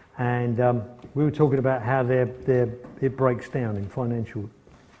advertising, and we were talking about how it breaks down in financial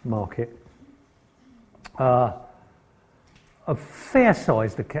market. A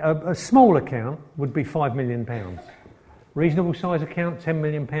fair-sized account, a small account would be £5 million. Reasonable size account, £10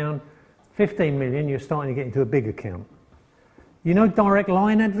 million. 15 million, you're starting to get into a big account. You know direct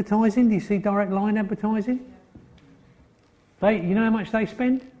line advertising? Do you see direct line advertising? You know how much they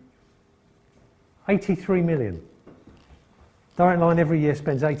spend? 83 million. Direct line every year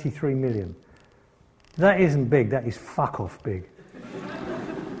spends 83 million. That isn't big, that is fuck off big.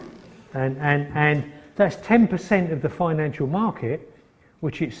 And that's 10% of the financial market,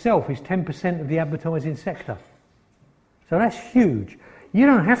 which itself is 10% of the advertising sector. So that's huge. You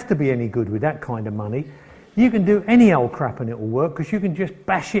don't have to be any good with that kind of money. You can do any old crap and it will work because you can just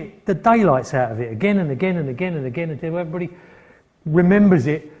bash it, the daylights out of it again and again and again and again until everybody remembers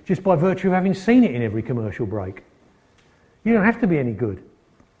it just by virtue of having seen it in every commercial break. You don't have to be any good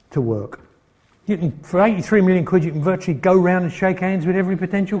to work. You can, for 83 million quid, you can virtually go round and shake hands with every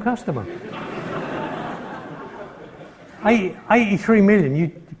potential customer. 83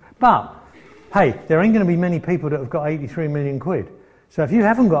 million, but hey, there ain't going to be many people that have got 83 million quid. So if you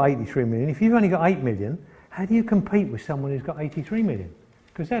haven't got 83 million, if you've only got 8 million, how do you compete with someone who's got 83 million?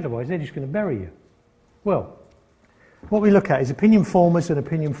 Because otherwise they're just going to bury you. Well, what we look at is opinion formers and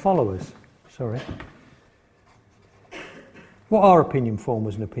opinion followers. Sorry. What are opinion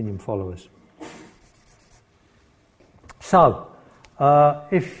formers and opinion followers? So,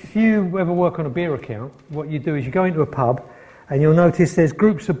 if you ever work on a beer account, what you do is you go into a pub and you'll notice there's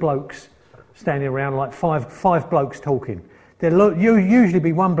groups of blokes standing around, like five blokes talking. There'll usually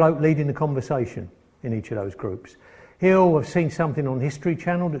be one bloke leading the conversation in each of those groups. He'll have seen something on History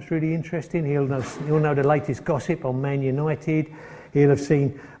Channel that's really interesting. He'll know the latest gossip on Man United. He'll have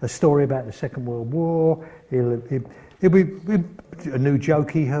seen a story about the Second World War. He'll be a new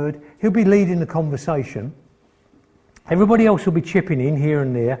joke he heard. He'll be leading the conversation. Everybody else will be chipping in here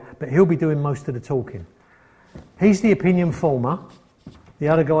and there, but he'll be doing most of the talking. He's the opinion former. The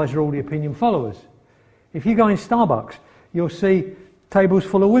other guys are all the opinion followers. If you go in Starbucks, you'll see tables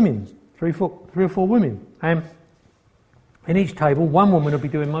full of women, three or four women. And in each table, one woman will be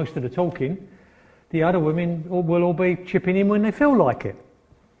doing most of the talking. The other women will all be chipping in when they feel like it.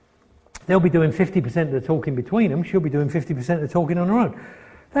 They'll be doing 50% of the talking between them. She'll be doing 50% of the talking on her own.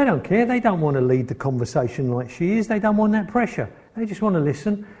 They don't care. They don't want to lead the conversation like she is. They don't want that pressure. They just want to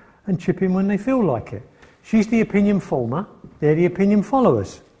listen and chip in when they feel like it. She's the opinion former. They're the opinion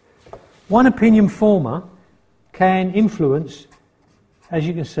followers. One opinion former can influence, as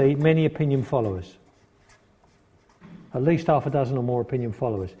you can see, many opinion followers. At least half a dozen or more opinion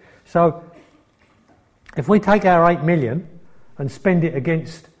followers. So, if we take our 8 million and spend it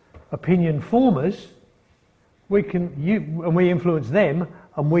against opinion formers, we influence them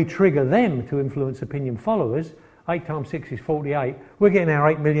and we trigger them to influence opinion followers. 8 times 6 is 48. We're getting our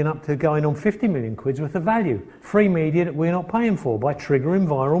 8 million up to going on 50 million quid's worth of value. Free media that we're not paying for by triggering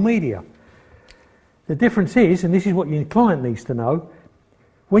viral media. The difference is, and this is what your client needs to know,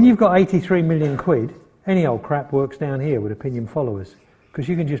 when you've got 83 million quid, any old crap works down here with opinion followers. Because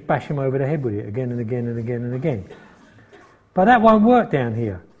you can just bash them over the head with it again and again and again and again. But that won't work down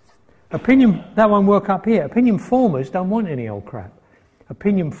here. That won't work up here. Opinion formers don't want any old crap.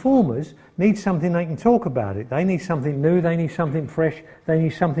 Opinion formers need something they can talk about it. They need something new, they need something fresh, they need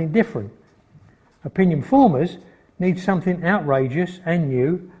something different. Opinion formers need something outrageous and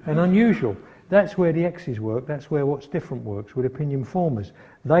new and unusual. That's where the X's work, that's where what's different works with opinion formers.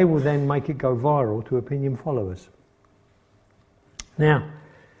 They will then make it go viral to opinion followers. Now,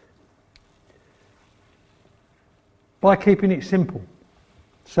 by keeping it simple.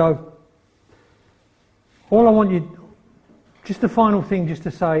 So, all I want you, just the final thing just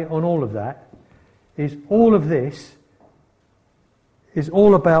to say on all of that, is all of this is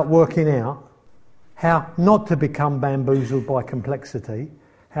all about working out how not to become bamboozled by complexity,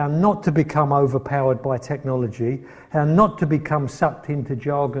 how not to become overpowered by technology, how not to become sucked into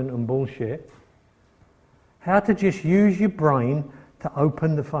jargon and bullshit, how to just use your brain to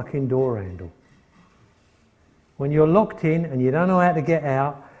open the fucking door handle. When you're locked in and you don't know how to get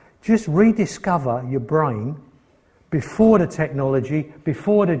out, just rediscover your brain before the technology,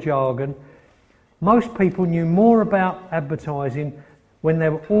 before the jargon. Most people knew more about advertising when they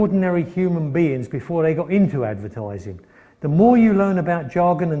were ordinary human beings before they got into advertising. The more you learn about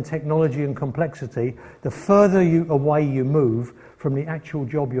jargon and technology and complexity, the further away you move from the actual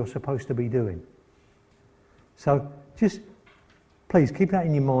job you're supposed to be doing. So just please keep that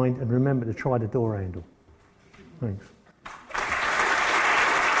in your mind and remember to try the door handle. Thanks.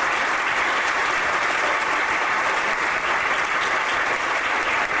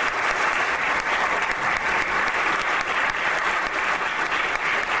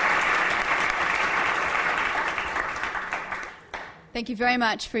 Thank you very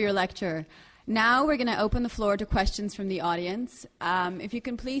much for your lecture. Now we're going to open the floor to questions from the audience. If you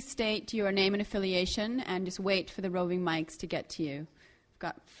can please state your name and affiliation and just wait for the roving mics to get to you. I've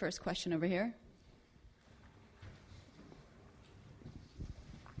got first question over here.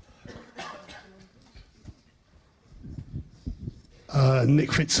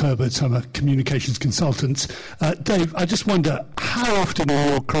 Nick Fitzherbert, I'm a communications consultant. Dave, I just wonder, how often in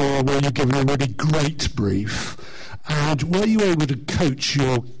your career were you given a really great brief? And were you able to coax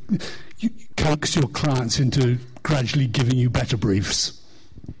your clients into gradually giving you better briefs?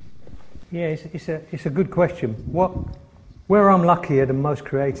 Yeah, it's a good question. Where I'm luckier than most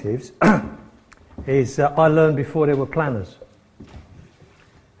creatives is I learned before there were planners.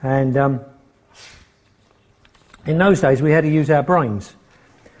 And in those days we had to use our brains.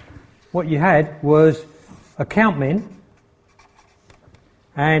 What you had was account men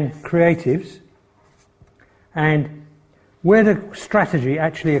and creatives, and where the strategy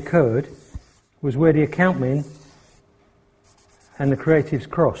actually occurred was where the account men and the creatives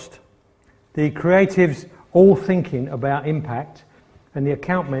crossed. The creatives all thinking about impact, and the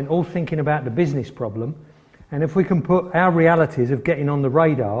account men all thinking about the business problem. And if we can put our realities of getting on the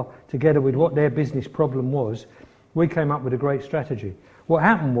radar together with what their business problem was, we came up with a great strategy. What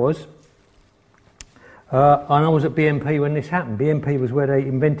happened was, and I was at BNP when this happened. BNP was where they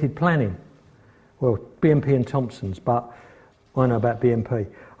invented planning. Well, BNP and Thompson's, but I know about BNP.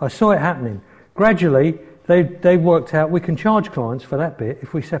 I saw it happening. Gradually, they worked out we can charge clients for that bit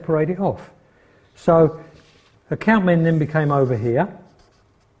if we separate it off. So, account men then became over here,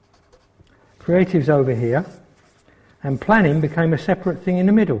 creatives over here, and planning became a separate thing in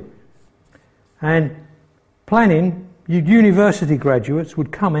the middle. And planning, university graduates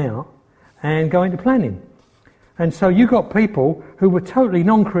would come out and go into planning. And so you got people who were totally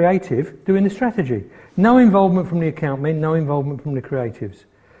non-creative doing the strategy. No involvement from the account men, no involvement from the creatives.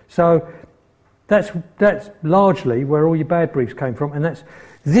 So that's largely where all your bad briefs came from. And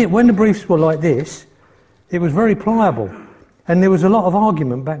when the briefs were like this, it was very pliable. And there was a lot of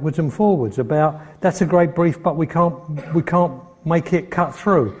argument backwards and forwards about that's a great brief, but we can't make it cut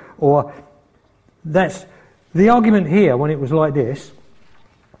through. Or that's the argument here when it was like this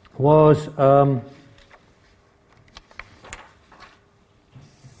was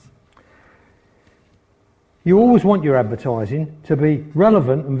you always want your advertising to be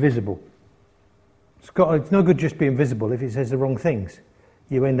relevant and visible. It's no good just being visible if it says the wrong things.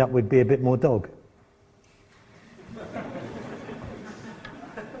 You end up with be a bit more dog.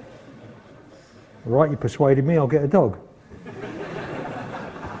 Right, you persuaded me, I'll get a dog.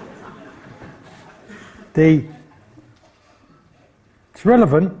 It's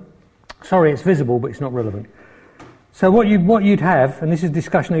relevant. Sorry, it's visible, but it's not relevant. So what you'd have, and this is a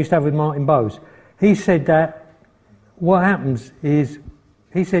discussion I used to have with Martin Bowes, he said that what happens is,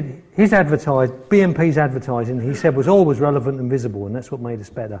 he said his BNP's advertising, he said, was always relevant and visible, and that's what made us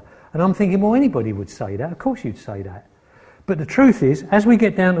better. And I'm thinking, well, anybody would say that. Of course you'd say that. But the truth is, as we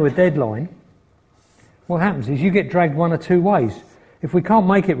get down to a deadline, what happens is you get dragged one or two ways. If we can't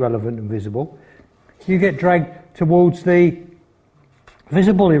make it relevant and visible, you get dragged towards the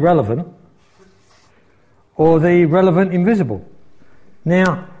visible irrelevant or the relevant invisible.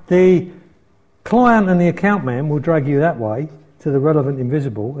 Now, the client and the account man will drag you that way to the relevant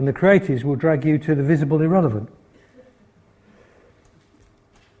invisible, and the creatives will drag you to the visible irrelevant.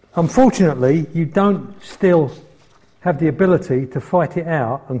 Unfortunately, you don't still have the ability to fight it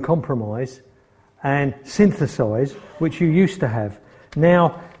out and compromise and synthesize, which you used to have.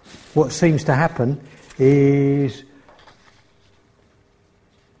 Now, what seems to happen is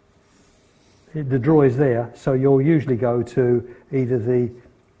the draw is there, so you'll usually go to either the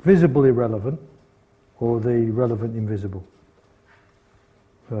visible irrelevant or the relevant invisible.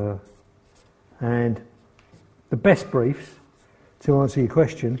 And the best briefs, to answer your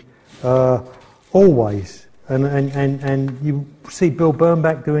question, always, and you see Bill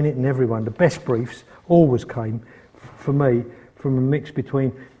Bernbach doing it and everyone, the best briefs always came, for me, from a mix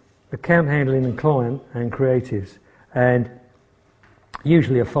between account handling and client and creatives, and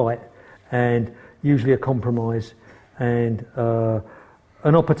usually a fight, and usually a compromise, and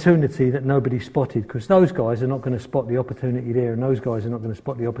an opportunity that nobody spotted, because those guys are not going to spot the opportunity there, and those guys are not going to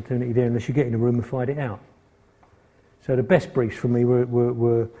spot the opportunity there unless you get in a room and fight it out. So the best briefs for me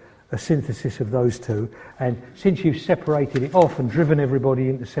were a synthesis of those two, and since you've separated it off and driven everybody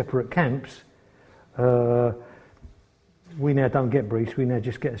into separate camps, we now don't get briefs, we now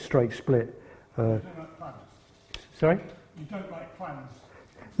just get a straight split. You don't like planners? Sorry? You don't like planners?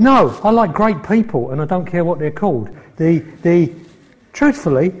 No, I like great people, and I don't care what they're called.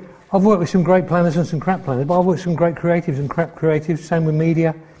 Truthfully, I've worked with some great planners and some crap planners, but I've worked with some great creatives and crap creatives, same with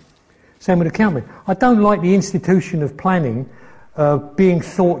media, same with accounting. I don't like the institution of planning being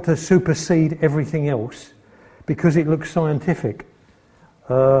thought to supersede everything else because it looks scientific.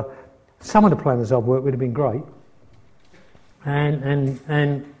 Some of the planners I've worked with have been great, and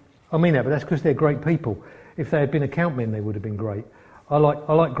I mean that, but that's because they're great people. If they had been account men, they would have been great. I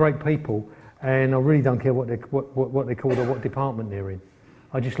like great people, and I really don't care what they called or what department they're in.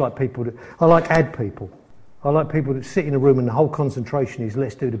 I just like people I like ad people. I like people that sit in a room and the whole concentration is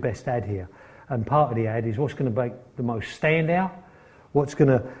let's do the best ad here. And part of the ad is what's going to make the most stand out, what's going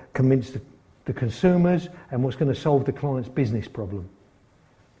to convince the consumers, and what's going to solve the client's business problem.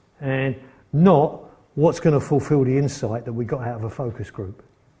 And not what's going to fulfill the insight that we got out of a focus group.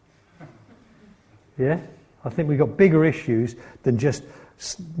 Yeah? I think we've got bigger issues than just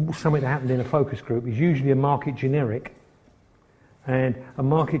something that happened in a focus group. It's usually a market generic. And a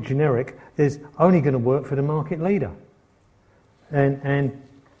market generic is only going to work for the market leader. And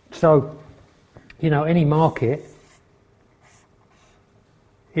so, any market,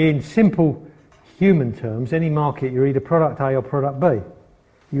 in simple human terms, any market, you're either product A or product B.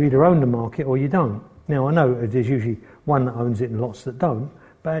 You either own the market or you don't. Now, I know there's usually one that owns it and lots that don't,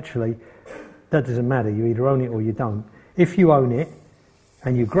 but actually, that doesn't matter. You either own it or you don't. If you own it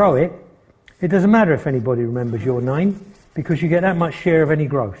and you grow it, it doesn't matter if anybody remembers your name, because you get that much share of any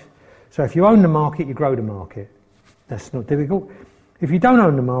growth. So if you own the market, you grow the market. That's not difficult. If you don't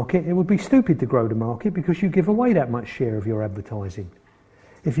own the market, it would be stupid to grow the market because you give away that much share of your advertising.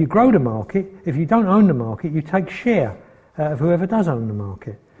 If you grow the market, if you don't own the market, you take share out of whoever does own the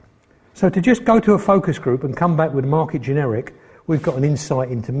market. So to just go to a focus group and come back with a market generic, we've got an insight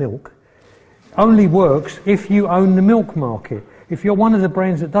into milk, only works if you own the milk market. If you're one of the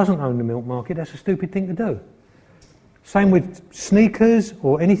brands that doesn't own the milk market, that's a stupid thing to do. Same with sneakers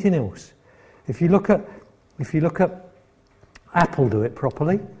or anything else. If you look at Apple do it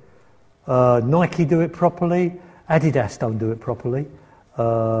properly, Nike do it properly, Adidas don't do it properly.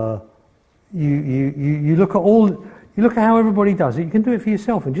 You look at how everybody does it. You can do it for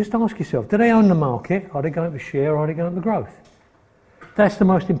yourself and just ask yourself: do they own the market? Are they going for share? Or are they going for growth? That's the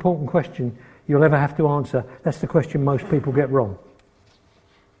most important question you'll ever have to answer. That's the question most people get wrong.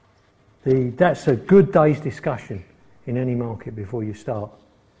 That's a good day's discussion in any market before you start.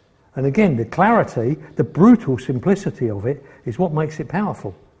 And again, the clarity, the brutal simplicity of it is what makes it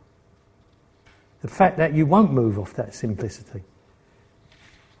powerful. The fact that you won't move off that simplicity.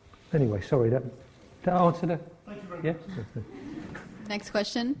 Anyway, sorry, that answered it? Thank you very much. Yeah? Next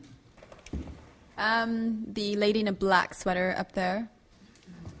question. The lady in a black sweater up there.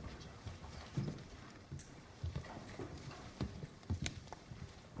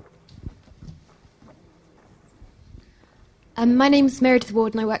 My name's Meredith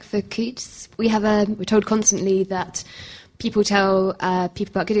Ward and I work for Coots. We're told constantly that people tell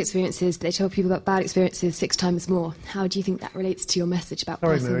people about good experiences, but they tell people about bad experiences 6 times more. How do you think that relates to your message about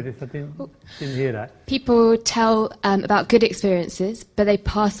Sorry, passing? Meredith, I didn't hear that. People tell about good experiences, but they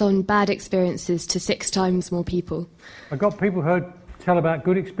pass on bad experiences to 6 times more people. I got people who tell about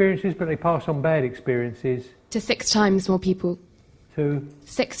good experiences, but they pass on bad experiences. To 6 times more people. To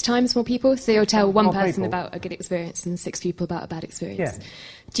 6 times more people? So you'll tell one more person people. about a good experience and 6 people about a bad experience. Yeah.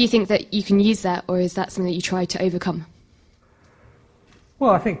 Do you think that you can use that, or is that something that you try to overcome?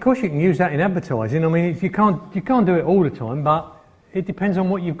 Well, I think, of course, you can use that in advertising. I mean, you can't do it all the time, but it depends on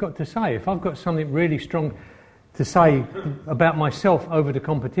what you've got to say. If I've got something really strong to say about myself over the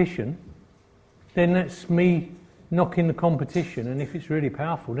competition, then that's me knocking the competition. And if it's really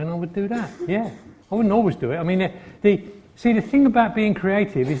powerful, then I would do that. Yeah, I wouldn't always do it. I mean, the thing about being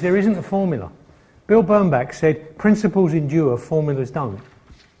creative is there isn't a formula. Bill Bernbach said, principles endure, formulas don't.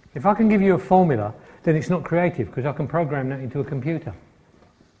 If I can give you a formula, then it's not creative, because I can program that into a computer.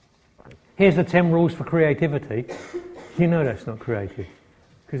 Here's the 10 rules for creativity. You know that's not creative,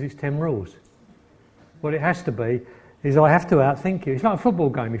 because it's 10 rules. What it has to be is I have to outthink you. It's like a football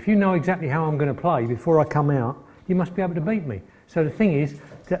game. If you know exactly how I'm going to play before I come out, you must be able to beat me. So the thing is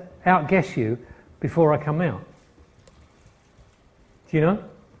to outguess you before I come out. Do you know?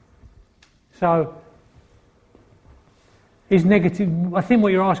 So, I think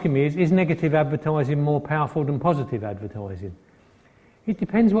what you're asking me is negative advertising more powerful than positive advertising? It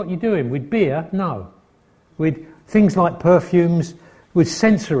depends what you're doing. With beer, no. With things like perfumes, with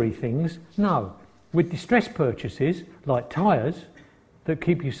sensory things, no. With distress purchases, like tyres, that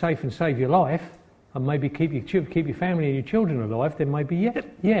keep you safe and save your life, and maybe keep your family and your children alive, then maybe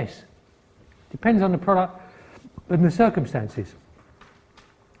yes. Depends on the product and the circumstances.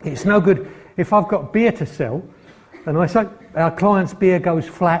 It's no good if I've got beer to sell and I say our client's beer goes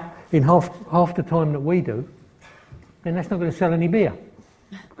flat in half the time that we do, then that's not going to sell any beer,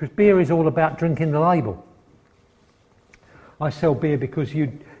 because beer is all about drinking the label. I sell beer because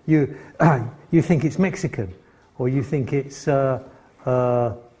you think it's Mexican, or you think it's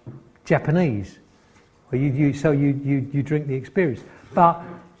Japanese, or you drink the experience. But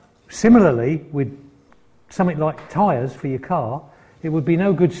similarly, with something like tyres for your car, it would be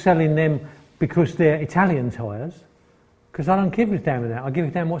no good selling them because they're Italian tyres, because I don't give a damn with that. I give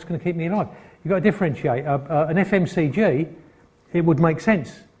a damn what's going to keep me alive. You've got to differentiate. An FMCG, it would make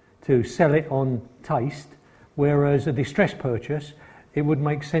sense to sell it on taste, whereas a distress purchase, it would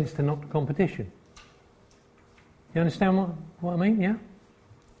make sense to knock the competition. You understand what I mean, yeah?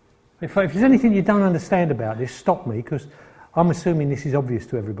 If there's anything you don't understand about this, stop me, because I'm assuming this is obvious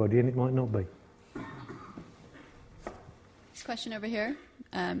to everybody and it might not be. This question over here,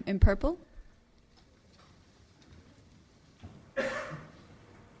 in purple.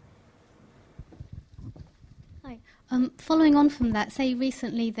 Hi. Following on from that, say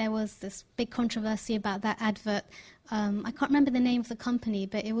recently there was this big controversy about that advert. I can't remember the name of the company,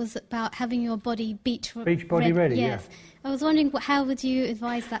 but it was about having your body beach body ready, yes. yeah. I was wondering, how would you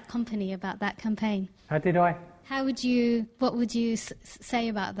advise that company about that campaign? How did I? What would you say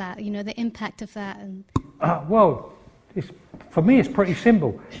about that? You know, the impact of that? And well, for me it's pretty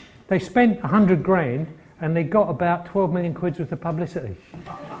simple. They spent 100 grand and they got about 12 million quid worth of publicity. It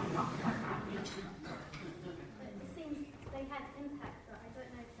seems they had impact, but I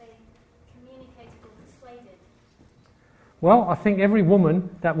don't know if they communicated or persuaded. Well, I think every woman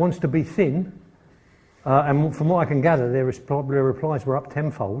that wants to be thin, and from what I can gather, their replies were up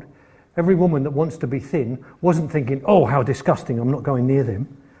tenfold. Every woman that wants to be thin wasn't thinking, oh, how disgusting, I'm not going near them.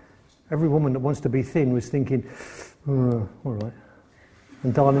 Every woman that wants to be thin was thinking, all right,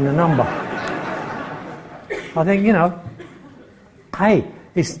 and dialing a number. I think, hey,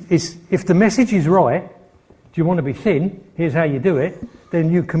 if the message is right, do you want to be thin? Here's how you do it.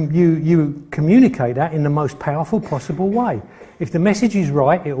 Then you communicate that in the most powerful possible way. If the message is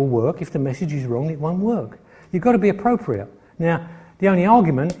right, it will work. If the message is wrong, it won't work. You've got to be appropriate. Now, the only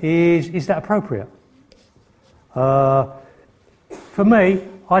argument is that appropriate? For me,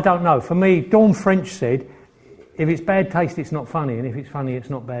 I don't know. For me, Dawn French said, if it's bad taste, it's not funny, and if it's funny, it's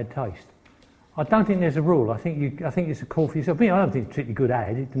not bad taste. I don't think there's a rule. I think it's a call for yourself. I don't think it's a particularly good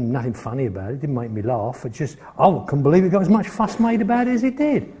ad. There's nothing funny about it. It didn't make me laugh. It's just, I couldn't believe it got as much fuss made about it as it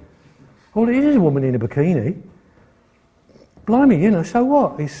did. All it is a woman in a bikini. Blimey, so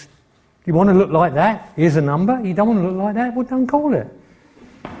what? You want to look like that? Here's a number. You don't want to look like that? Well, don't call it.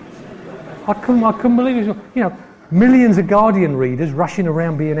 I couldn't believe it. Millions of Guardian readers rushing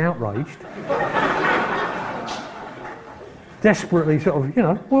around being outraged. Desperately sort of,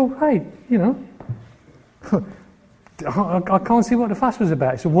 well, hey, I can't see what the fuss was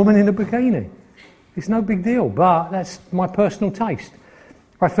about. It's a woman in a bikini. It's no big deal, but that's my personal taste.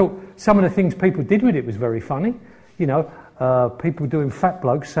 I thought some of the things people did with it was very funny. People doing fat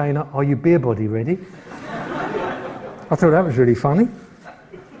blokes saying, are you beer body ready? I thought that was really funny.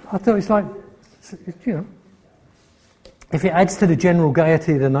 I thought it's like, if it adds to the general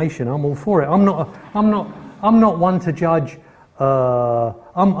gaiety of the nation, I'm all for it. I'm not one to judge.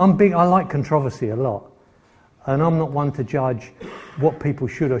 I'm big. I like controversy a lot, and I'm not one to judge what people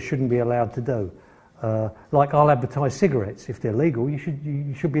should or shouldn't be allowed to do. Like I'll advertise cigarettes if they're legal. You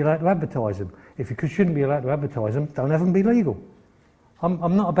should be allowed to advertise them. If you shouldn't be allowed to advertise them, don't have them be legal.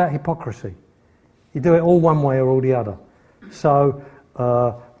 I'm not about hypocrisy. You do it all one way or all the other. So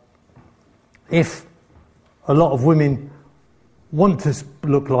if a lot of women want to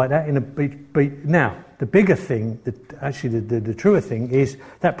look like that in a beach, now the bigger thing, the truer thing is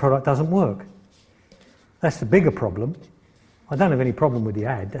that product doesn't work. That's the bigger problem. I don't have any problem with the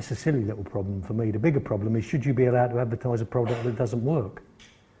ad. That's a silly little problem for me. The bigger problem is, should you be allowed to advertise a product that doesn't work?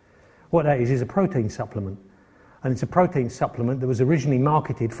 What that is a protein supplement. And it's a protein supplement that was originally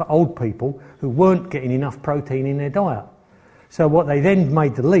marketed for old people who weren't getting enough protein in their diet. So what they then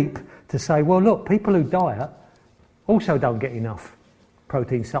made the leap to say, well, look, people who diet also don't get enough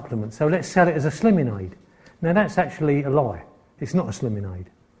protein supplements, so let's sell it as a slimming aid. Now that's actually a lie. It's not a slimming aid.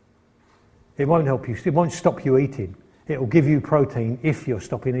 It won't help you. It won't stop you eating. It will give you protein if you're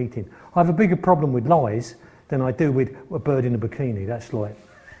stopping eating. I have a bigger problem with lies than I do with a bird in a bikini. That's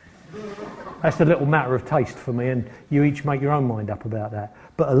a little matter of taste for me, and you each make your own mind up about that.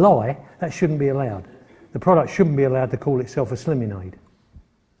 But a lie, that shouldn't be allowed. The product shouldn't be allowed to call itself a slimming aid.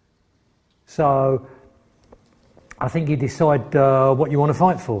 So I think you decide what you want to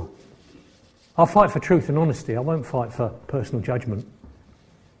fight for. I'll fight for truth and honesty. I won't fight for personal judgment.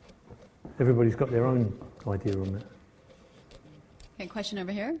 Everybody's got their own idea on that. Okay, question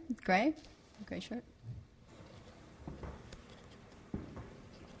over here. Grey shirt.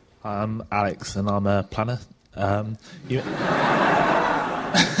 I'm Alex, and I'm a planner. I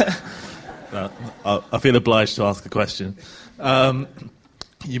feel obliged to ask a question.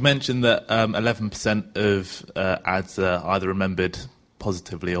 You mentioned that 11% of ads are either remembered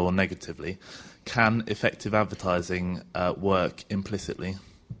positively or negatively. Can effective advertising work implicitly?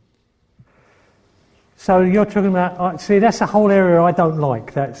 So you're talking about... see, that's a whole area I don't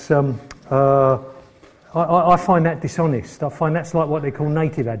like. That's... I find that dishonest. I find that's like what they call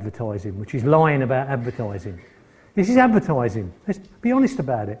native advertising, which is lying about advertising. This is advertising. Let's be honest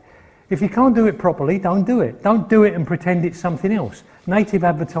about it. If you can't do it properly, don't do it. Don't do it and pretend it's something else. Native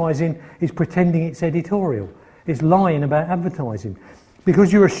advertising is pretending it's editorial. It's lying about advertising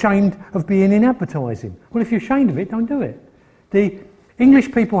because you're ashamed of being in advertising. Well, if you're ashamed of it, don't do it. The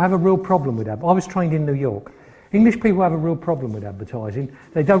English people have a real problem with that. I was trained in New York. English people have a real problem with advertising.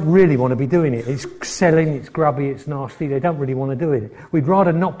 They don't really want to be doing it. It's selling, it's grubby, it's nasty. They don't really want to do it. We'd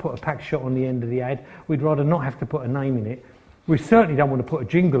rather not put a pack shot on the end of the ad. We'd rather not have to put a name in it. We certainly don't want to put a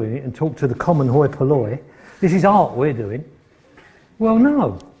jingle in it and talk to the common hoi polloi. This is art we're doing. Well,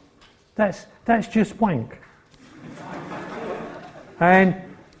 no. That's just wank. And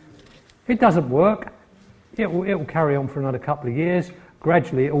it doesn't work. It will carry on for another couple of years.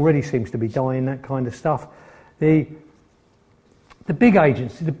 Gradually, it already seems to be dying, that kind of stuff. The big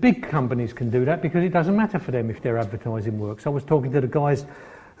agencies, the big companies can do that because it doesn't matter for them if their advertising works. I was talking to the guys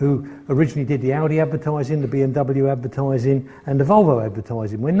who originally did the Audi advertising, the BMW advertising, and the Volvo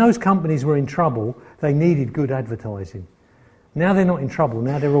advertising. When those companies were in trouble, they needed good advertising. Now they're not in trouble.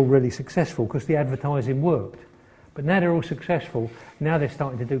 Now they're all really successful because the advertising worked. But now they're all successful. Now they're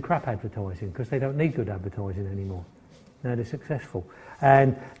starting to do crap advertising because they don't need good advertising anymore. Now they're successful.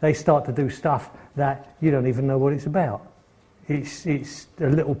 And they start to do stuff that you don't even know what it's about. It's a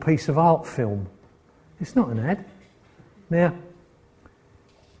little piece of art film. It's not an ad. Now,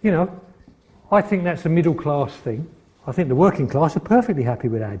 you know, I think that's a middle class thing. I think the working class are perfectly happy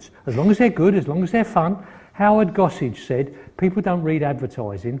with ads. As long as they're good, as long as they're fun. Howard Gossage said, people don't read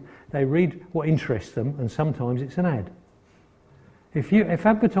advertising, they read what interests them, and sometimes it's an ad. If you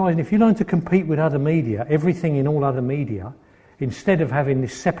learn to compete with other media, everything in all other media, instead of having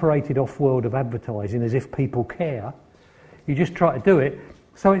this separated off world of advertising as if people care, you just try to do it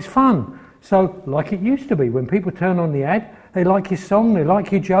so it's fun. So, like it used to be, when people turn on the ad, they like your song, they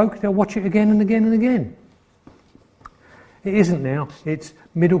like your joke, they'll watch it again and again and again. It isn't now, it's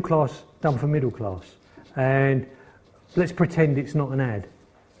middle class done for middle class. And let's pretend it's not an ad.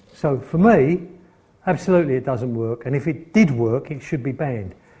 So for me, absolutely it doesn't work. And if it did work, it should be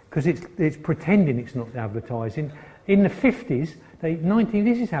banned. Because it's pretending it's not advertising. In the 50s,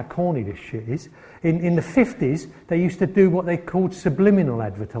 this is how corny this shit is. In the 50s, they used to do what they called subliminal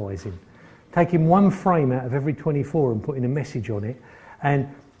advertising. Taking one frame out of every 24 and putting a message on it.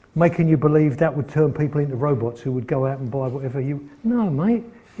 And making you believe that would turn people into robots who would go out and buy whatever you... No, mate,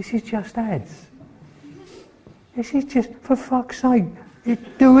 this is just ads. This is just, for fuck's sake,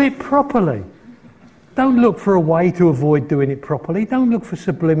 do it properly. Don't look for a way to avoid doing it properly. Don't look for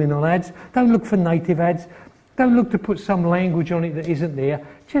subliminal ads. Don't look for native ads. Don't look to put some language on it that isn't there.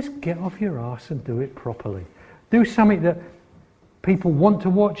 Just get off your arse and do it properly. Do something that people want to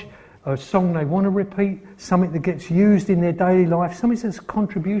watch, a song they want to repeat, something that gets used in their daily life, something that's a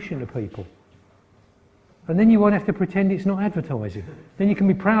contribution to people. And then you won't have to pretend it's not advertising. Then you can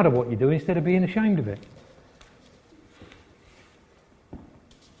be proud of what you do instead of being ashamed of it.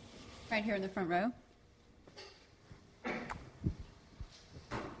 Right here in the front row.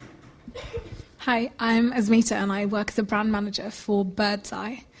 Hi, I'm Asmita and I work as a brand manager for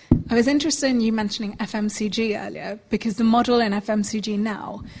Birdseye. I was interested in you mentioning FMCG earlier because the model in FMCG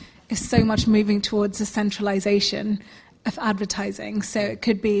now is so much moving towards a centralization of advertising. So it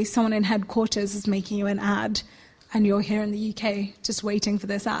could be someone in headquarters is making you an ad and you're here in the UK just waiting for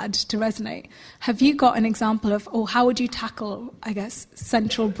this ad to resonate. Have you got an example of, or how would you tackle, I guess,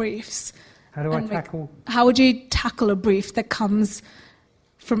 central briefs? How do I tackle? How would you tackle a brief that comes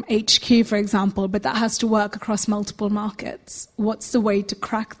from HQ, for example, but that has to work across multiple markets? What's the way to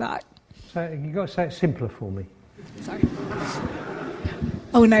crack that? So you've got to say it simpler for me. Sorry.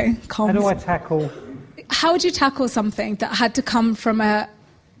 Oh no, comms. How do I tackle? How would you tackle something that had to come from a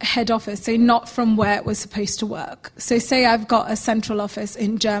head office, so not from where it was supposed to work? So say I've got a central office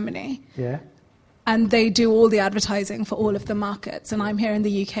in Germany. Yeah. And they do all the advertising for all of the markets, and I'm here in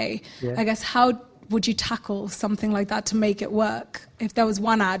the UK. Yeah. I guess how would you tackle something like that to make it work? If there was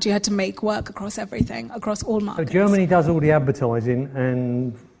one ad you had to make work across everything, across all markets. So Germany does all the advertising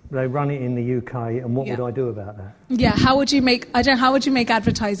and they run it in the UK, and what would I do about that? Yeah, how would you make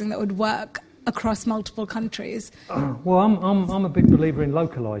advertising that would work across multiple countries? Well, I'm a big believer in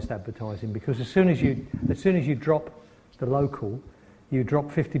localised advertising, because as soon as you drop the local, you drop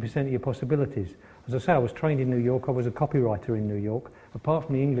 50% of your possibilities. As I say, I was trained in New York. I was a copywriter in New York. Apart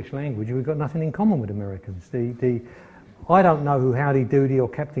from the English language, we've got nothing in common with Americans. I don't know who Howdy Doody or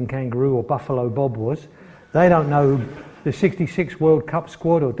Captain Kangaroo or Buffalo Bob was. They don't know who the 66 World Cup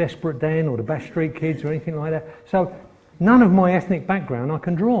squad or Desperate Dan or the Bash Street Kids or anything like that. So none of my ethnic background I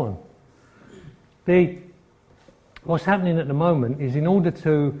can draw on. What's happening at the moment is, in order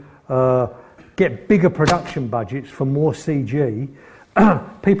to get bigger production budgets for more CG,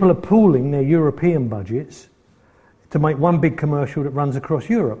 people are pooling their European budgets to make one big commercial that runs across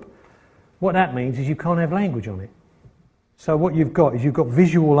Europe. What that means is you can't have language on it. So what you've got is you've got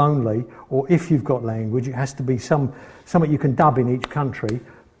visual only, or if you've got language, it has to be something you can dub in each country,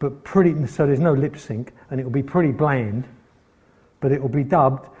 but so there's no lip sync, and it will be pretty bland, but it will be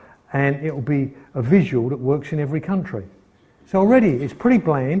dubbed, and it will be a visual that works in every country. So already it's pretty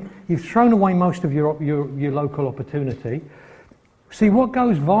bland. You've thrown away most of your local opportunity. See, what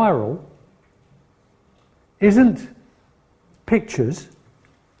goes viral isn't pictures.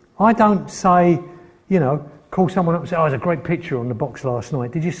 I don't say, call someone up and say, "Oh, there's a great picture on the box last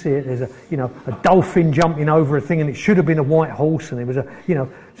night. Did you see it? There's a dolphin jumping over a thing, and it should have been a white horse, and there was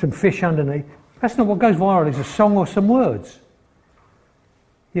some fish underneath." That's not what goes viral. It's a song or some words.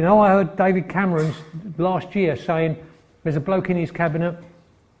 I heard David Cameron last year saying there's a bloke in his cabinet,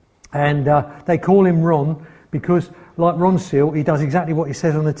 and they call him Ron because, like Ron Seal, he does exactly what he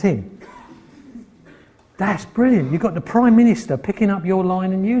says on the tin. That's brilliant. You've got the Prime Minister picking up your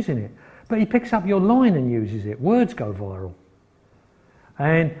line and using it. But he picks up your line and uses it. Words go viral.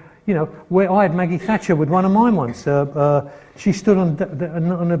 And, where I had Maggie Thatcher with one of mine once. She stood on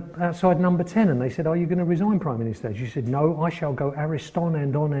outside number 10 and they said, "Are you going to resign, Prime Minister?" She said, "No, I shall go Ariston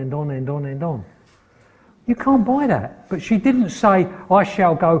and on and on and on and on." You can't buy that. But she didn't say, "I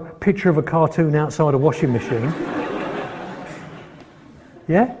shall go picture of a cartoon outside a washing machine."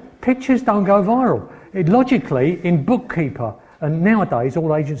 Yeah? Pictures don't go viral. Logically, in Bookkeeper, and nowadays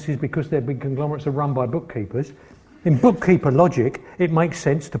all agencies, because they're big conglomerates, are run by bookkeepers. In bookkeeper logic, it makes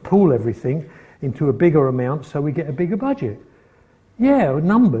sense to pool everything into a bigger amount so we get a bigger budget. Yeah,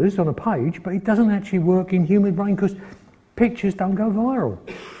 numbers on a page, but it doesn't actually work in human brain because pictures don't go viral.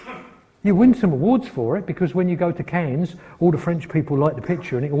 You win some awards for it because when you go to Cannes, all the French people like the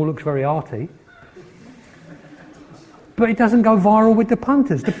picture and it all looks very arty. But it doesn't go viral with the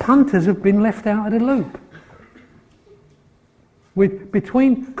punters. The punters have been left out of the loop.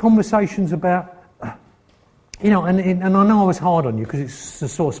 Between conversations about, and I know I was hard on you because it's a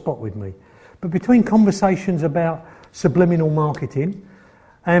sore spot with me, but between conversations about subliminal marketing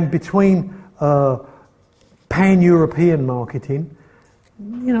and between pan-European marketing,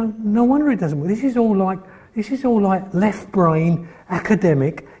 no wonder it doesn't work. This is all like left-brain,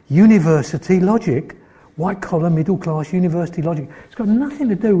 academic, university logic, white-collar, middle-class university logic. It's got nothing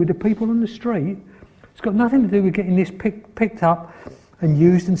to do with the people on the street. It's got nothing to do with getting this picked up and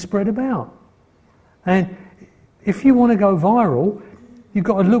used and spread about. And if you want to go viral, you've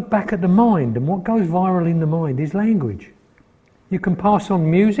got to look back at the mind, and what goes viral in the mind is language. You can pass on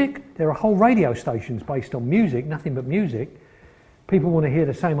music. There are whole radio stations based on music, nothing but music. People want to hear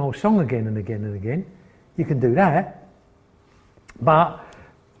the same old song again and again and again. You can do that. But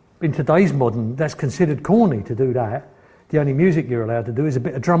in today's modern, that's considered corny to do that. The only music you're allowed to do is a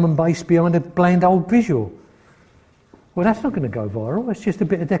bit of drum and bass behind a bland old visual. Well, that's not going to go viral. It's just a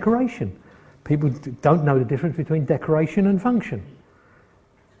bit of decoration. People don't know the difference between decoration and function.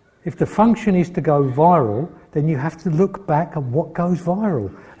 If the function is to go viral, then you have to look back at what goes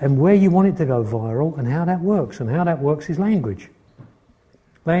viral and where you want it to go viral and how that works. And how that works is language.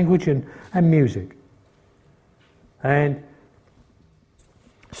 Language and music. And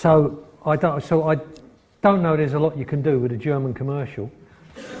so I don't know there's a lot you can do with a German commercial.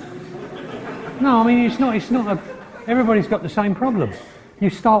 No, I mean, it's not everybody's got the same problem. You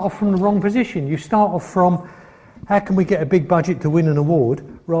start off from the wrong position. You start off from, how can we get a big budget to win an award,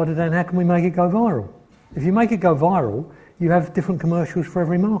 rather than how can we make it go viral? If you make it go viral, you have different commercials for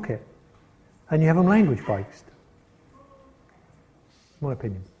every market. And you have them language-based. My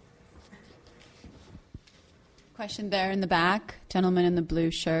opinion. Question there in the back. Gentleman in the blue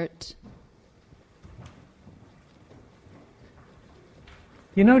shirt.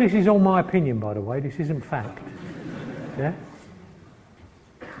 You know this is all my opinion, by the way. This isn't fact. Yeah?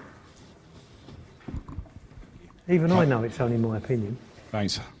 Even I know it's only my opinion.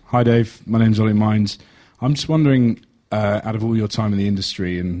 Thanks. Hi, Dave. My name's Ollie Mines. I'm just wondering, out of all your time in the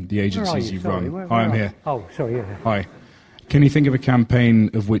industry and the agencies you've run... Hi, I'm here. Oh, sorry, yeah. Hi. Can you think of a campaign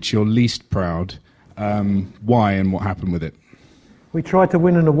of which you're least proud? Why and what happened with it? We tried to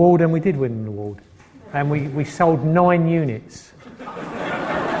win an award and we did win an award. And we sold 9 units.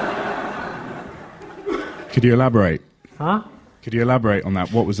 Could you elaborate? Huh? Could you elaborate on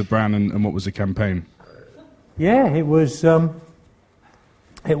that? What was the brand and what was the campaign? Yeah, it was WK,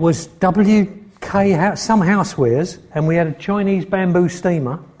 some housewares, and we had a Chinese bamboo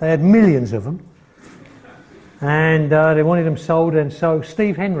steamer. They had millions of them. And they wanted them sold, and so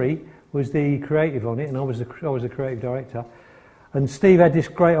Steve Henry was the creative on it, and I was the creative director. And Steve had this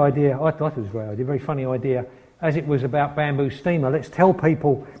great idea, I thought it was a great idea, very funny idea, as it was about bamboo steamer. Let's tell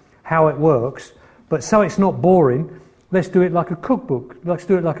people how it works, but so it's not boring, let's do it like a cookbook. Let's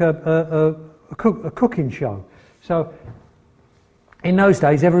do it like a cooking show. So in those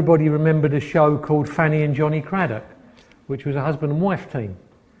days, everybody remembered a show called Fanny and Johnny Craddock, which was a husband and wife team.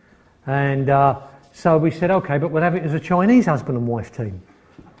 And so we said, okay, but we'll have it as a Chinese husband and wife team.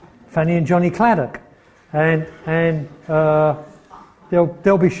 Fanny and Johnny Craddock. And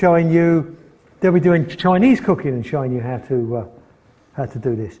they'll be showing you, they'll be doing Chinese cooking and showing you how to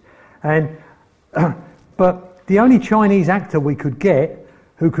do this. And but the only Chinese actor we could get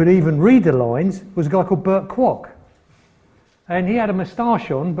who could even read the lines was a guy called Burt Kwok. And he had a moustache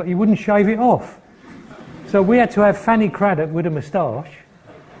on, but he wouldn't shave it off. So we had to have Fanny Craddock with a moustache,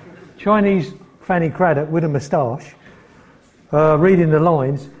 Chinese Fanny Craddock with a moustache, reading the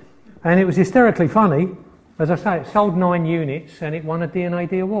lines. And it was hysterically funny. As I say, it sold 9 units and it won a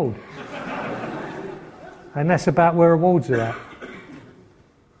D&AD award. And that's about where awards are at.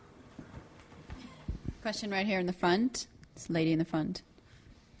 Question right here in the front. This lady in the front.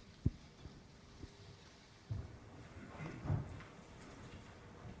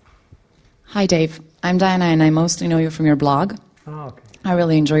 Hi, Dave. I'm Diana, and I mostly know you from your blog. Oh, okay. I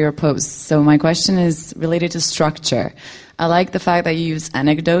really enjoy your posts. So my question is related to structure. I like the fact that you use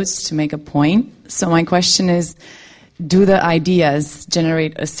anecdotes to make a point. So my question is, do the ideas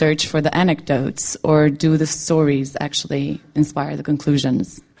generate a search for the anecdotes, or do the stories actually inspire the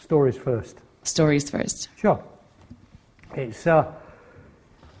conclusions? Stories first. Stories first. Sure. It's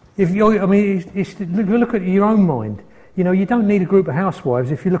if you, I mean, if you look at your own mind. You know, you don't need a group of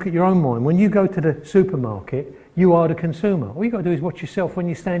housewives if you look at your own mind. When you go to the supermarket, you are the consumer. All you've got to do is watch yourself when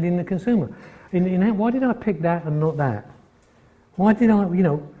you're standing in the consumer. Why did I pick that and not that? Why did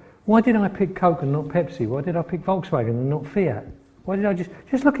I pick Coke and not Pepsi? Why did I pick Volkswagen and not Fiat? Why did I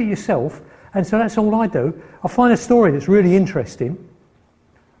just look at yourself? And so that's all I do. I find a story that's really interesting,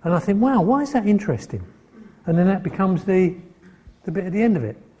 and I think, wow, why is that interesting? And then that becomes the bit at the end of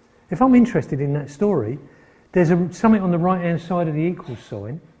it. If I'm interested in that story, there's something on the right-hand side of the equals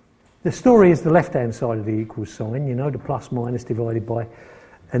sign. The story is the left-hand side of the equals sign, you know, the plus, minus, divided by.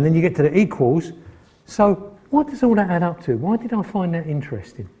 And then you get to the equals. So what does all that add up to? Why did I find that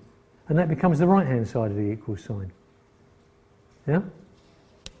interesting? And that becomes the right-hand side of the equals sign. Yeah?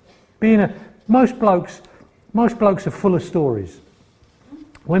 Most blokes are full of stories.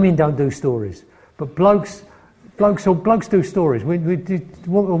 Women don't do stories. But blokes do stories. A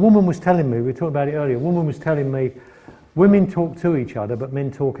woman was telling me, we talked about it earlier, a woman was telling me, women talk to each other, but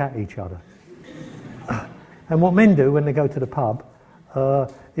men talk at each other. And what men do when they go to the pub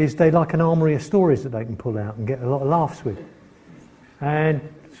is they like an armoury of stories that they can pull out and get a lot of laughs with. And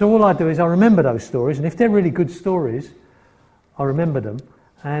so all I do is I remember those stories, and if they're really good stories, I remember them.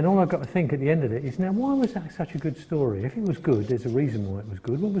 And all I've got to think at the end of it is, now, why was that such a good story? If it was good, there's a reason why it was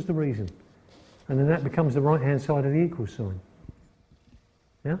good. What was the reason? And then that becomes the right-hand side of the equals sign.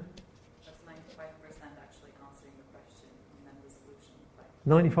 Yeah? That's 95% actually answering the question, and then the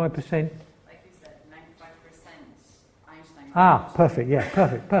solution. 95%? Like you said, 95% Einstein. Perfect, yeah,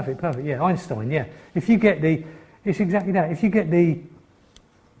 perfect, yeah, Einstein, yeah. If you get it's exactly that. If you get the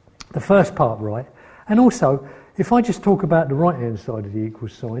first part right, and also, if I just talk about the right-hand side of the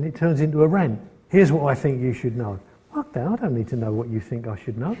equals sign, it turns into a rant. Here's what I think you should know. Fuck that, I don't need to know what you think I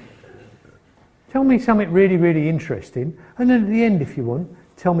should know. Tell me something really, really interesting, and then at the end, if you want,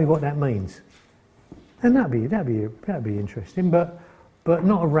 tell me what that means. And that'd be interesting, but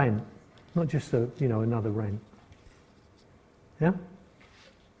not a rant, not just another rant. Yeah.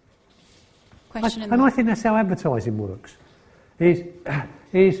 And I think that's how advertising works.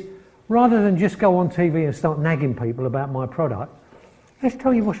 Is rather than just go on TV and start nagging people about my product, let's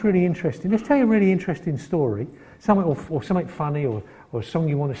tell you what's really interesting. Let's tell you a really interesting story, something or something funny, or a song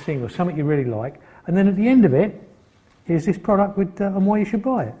you want to sing, or something you really like, and then at the end of it, here's this product and why you should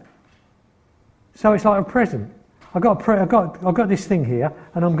buy it. So it's like a present. I've got this thing here,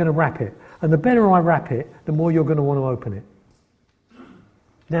 and I'm going to wrap it. And the better I wrap it, the more you're going to want to open it.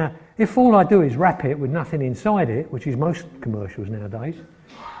 Now, if all I do is wrap it with nothing inside it, which is most commercials nowadays,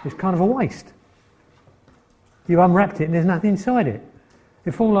 it's kind of a waste. You unwrapped it and there's nothing inside it.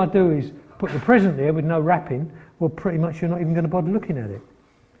 If all I do is put the present there with no wrapping, well, pretty much you're not even going to bother looking at it.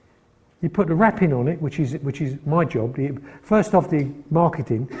 You put the wrapping on it, which is my job. First off, the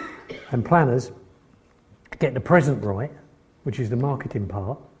marketing and planners get the present right, which is the marketing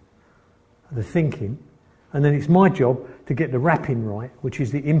part, the thinking, and then it's my job to get the wrapping right, which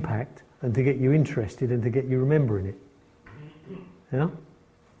is the impact, and to get you interested and to get you remembering it. Yeah?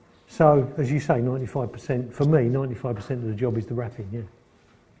 So, as you say, 95%, for me, 95% of the job is the wrapping, yeah.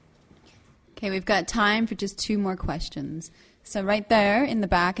 Okay, we've got time for just 2 more questions. So right there in the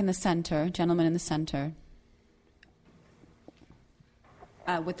back in the center, gentleman in the center,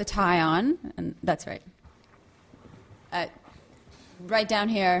 with the tie on, and that's right. Right down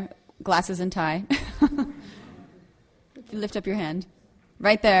here, glasses and tie. If you lift up your hand.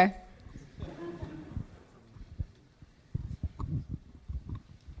 Right there.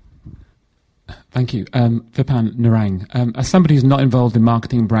 Thank you. Vipan Narang. As somebody who's not involved in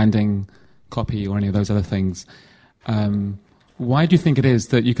marketing, branding, copy, or any of those other things, why do you think it is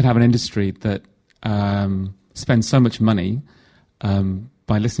that you could have an industry that spends so much money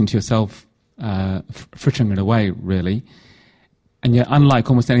by listening to yourself, frittering it away, really, and yet, unlike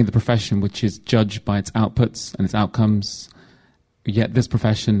almost any other profession, which is judged by its outputs and its outcomes, yet this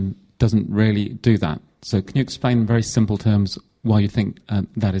profession doesn't really do that? So can you explain in very simple terms why you think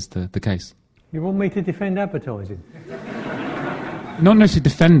that is the case? You want me to defend advertising? Not necessarily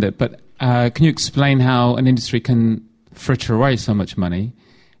defend it, but can you explain how an industry can fritter away so much money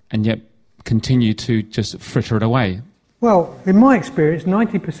and yet continue to just fritter it away? Well, in my experience,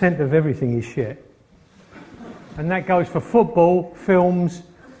 90% of everything is shit. And that goes for football, films,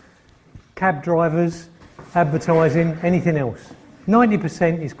 cab drivers, advertising, anything else.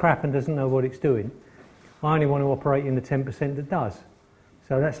 90% is crap and doesn't know what it's doing. I only want to operate in the 10% that does.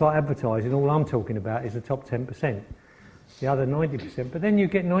 So that's like advertising. All I'm talking about is the top 10%. The other 90%. But then you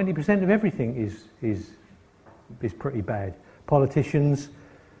get 90% of everything is pretty bad. Politicians,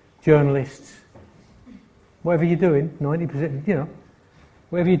 journalists, whatever you're doing, 90%,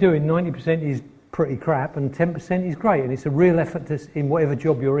 whatever you're doing, 90% is pretty crap and 10% is great. And it's a real effort in whatever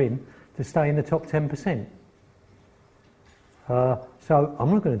job you're in to stay in the top 10%. So I'm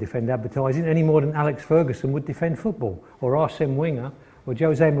not going to defend advertising any more than Alex Ferguson would defend football, or Arsene Wenger, or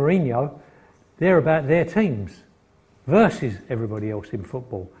Jose Mourinho. They're about their teams versus everybody else in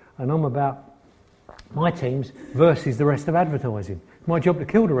football. And I'm about my teams versus the rest of advertising. It's my job to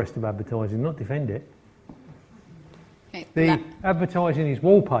kill the rest of advertising, not defend it. Okay. The advertising is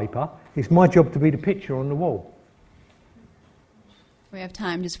wallpaper. It's my job to be the picture on the wall. We have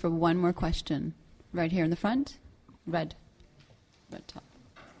time just for one more question. Right here in the front. Red top.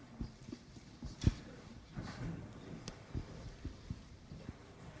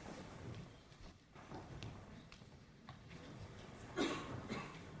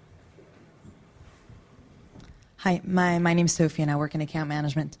 Hi, my name's Sophie and I work in account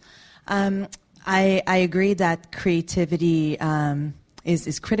management. I agree that creativity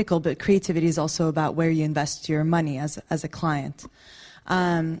is critical, but creativity is also about where you invest your money as a client.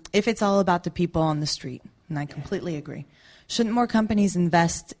 If it's all about the people on the street, and I completely agree, shouldn't more companies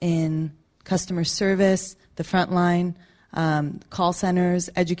invest in customer service, the front line, call centers,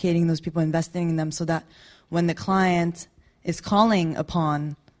 educating those people, investing in them so that when the client is calling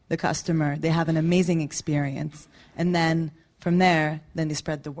upon the customer, they have an amazing experience, and then from there, then they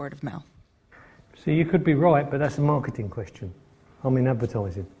spread the word of mouth. So you could be right, but that's a marketing question. I'm in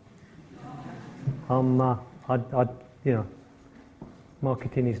advertising.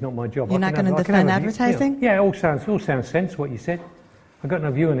 Marketing is not my job. You're not going to defend advertising? Yeah, it all sounds sense what you said. I've got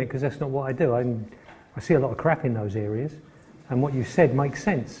no view on it because that's not what I do. I see a lot of crap in those areas, and what you said makes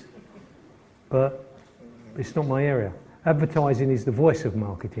sense, but it's not my area. Advertising is the voice of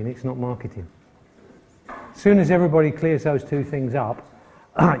marketing, it's not marketing. As soon as everybody clears those two things up,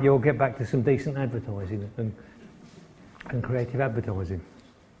 you'll get back to some decent advertising and creative advertising.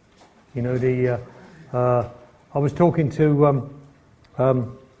 I was talking to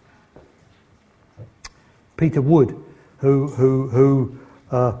Peter Wood, who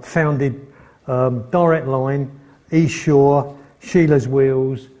founded Direct Line, eSure, Sheila's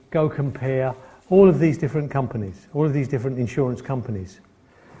Wheels, Go Compare, all of these different companies, all of these different insurance companies.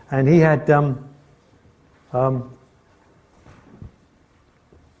 And he had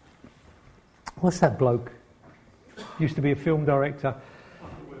what's that bloke? Used to be a film director.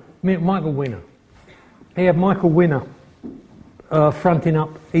 Michael Winner. He had Michael Winner fronting up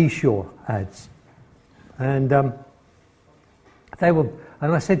eSure ads. And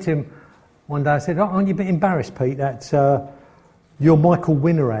I said to him one day, I said, aren't you a bit embarrassed, Pete, that your Michael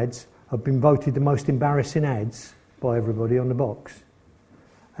Winner ads have been voted the most embarrassing ads by everybody on the box?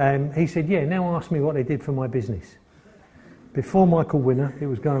 And he said, yeah, now ask me what they did for my business. Before Michael Winner, it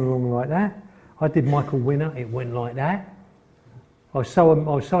was going along like that. I did Michael Winner, it went like that. I was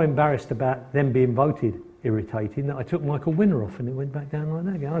so embarrassed about them being voted irritating that I took Michael Winner off and it went back down like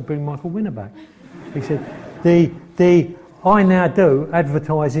that again. I bring Michael Winner back. He said, I now do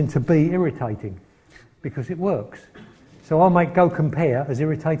advertising to be irritating because it works. So I'll make Go Compare as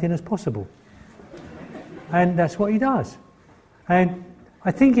irritating as possible. And that's what he does. And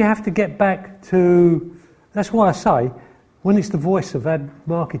I think you have to get back to, that's why I say, when it's the voice of ad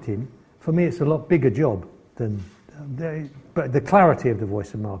marketing, for me it's a lot bigger job than, but the clarity of the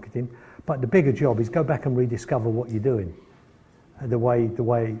voice of marketing, but the bigger job is go back and rediscover what you're doing. The way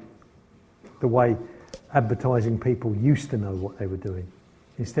advertising people used to know what they were doing,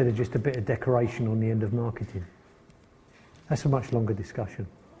 instead of just a bit of decoration on the end of marketing. That's a much longer discussion.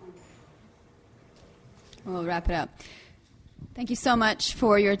 We'll wrap it up. Thank you so much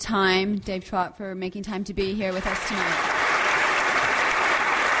for your time, Dave Trott, for making time to be here with us tonight.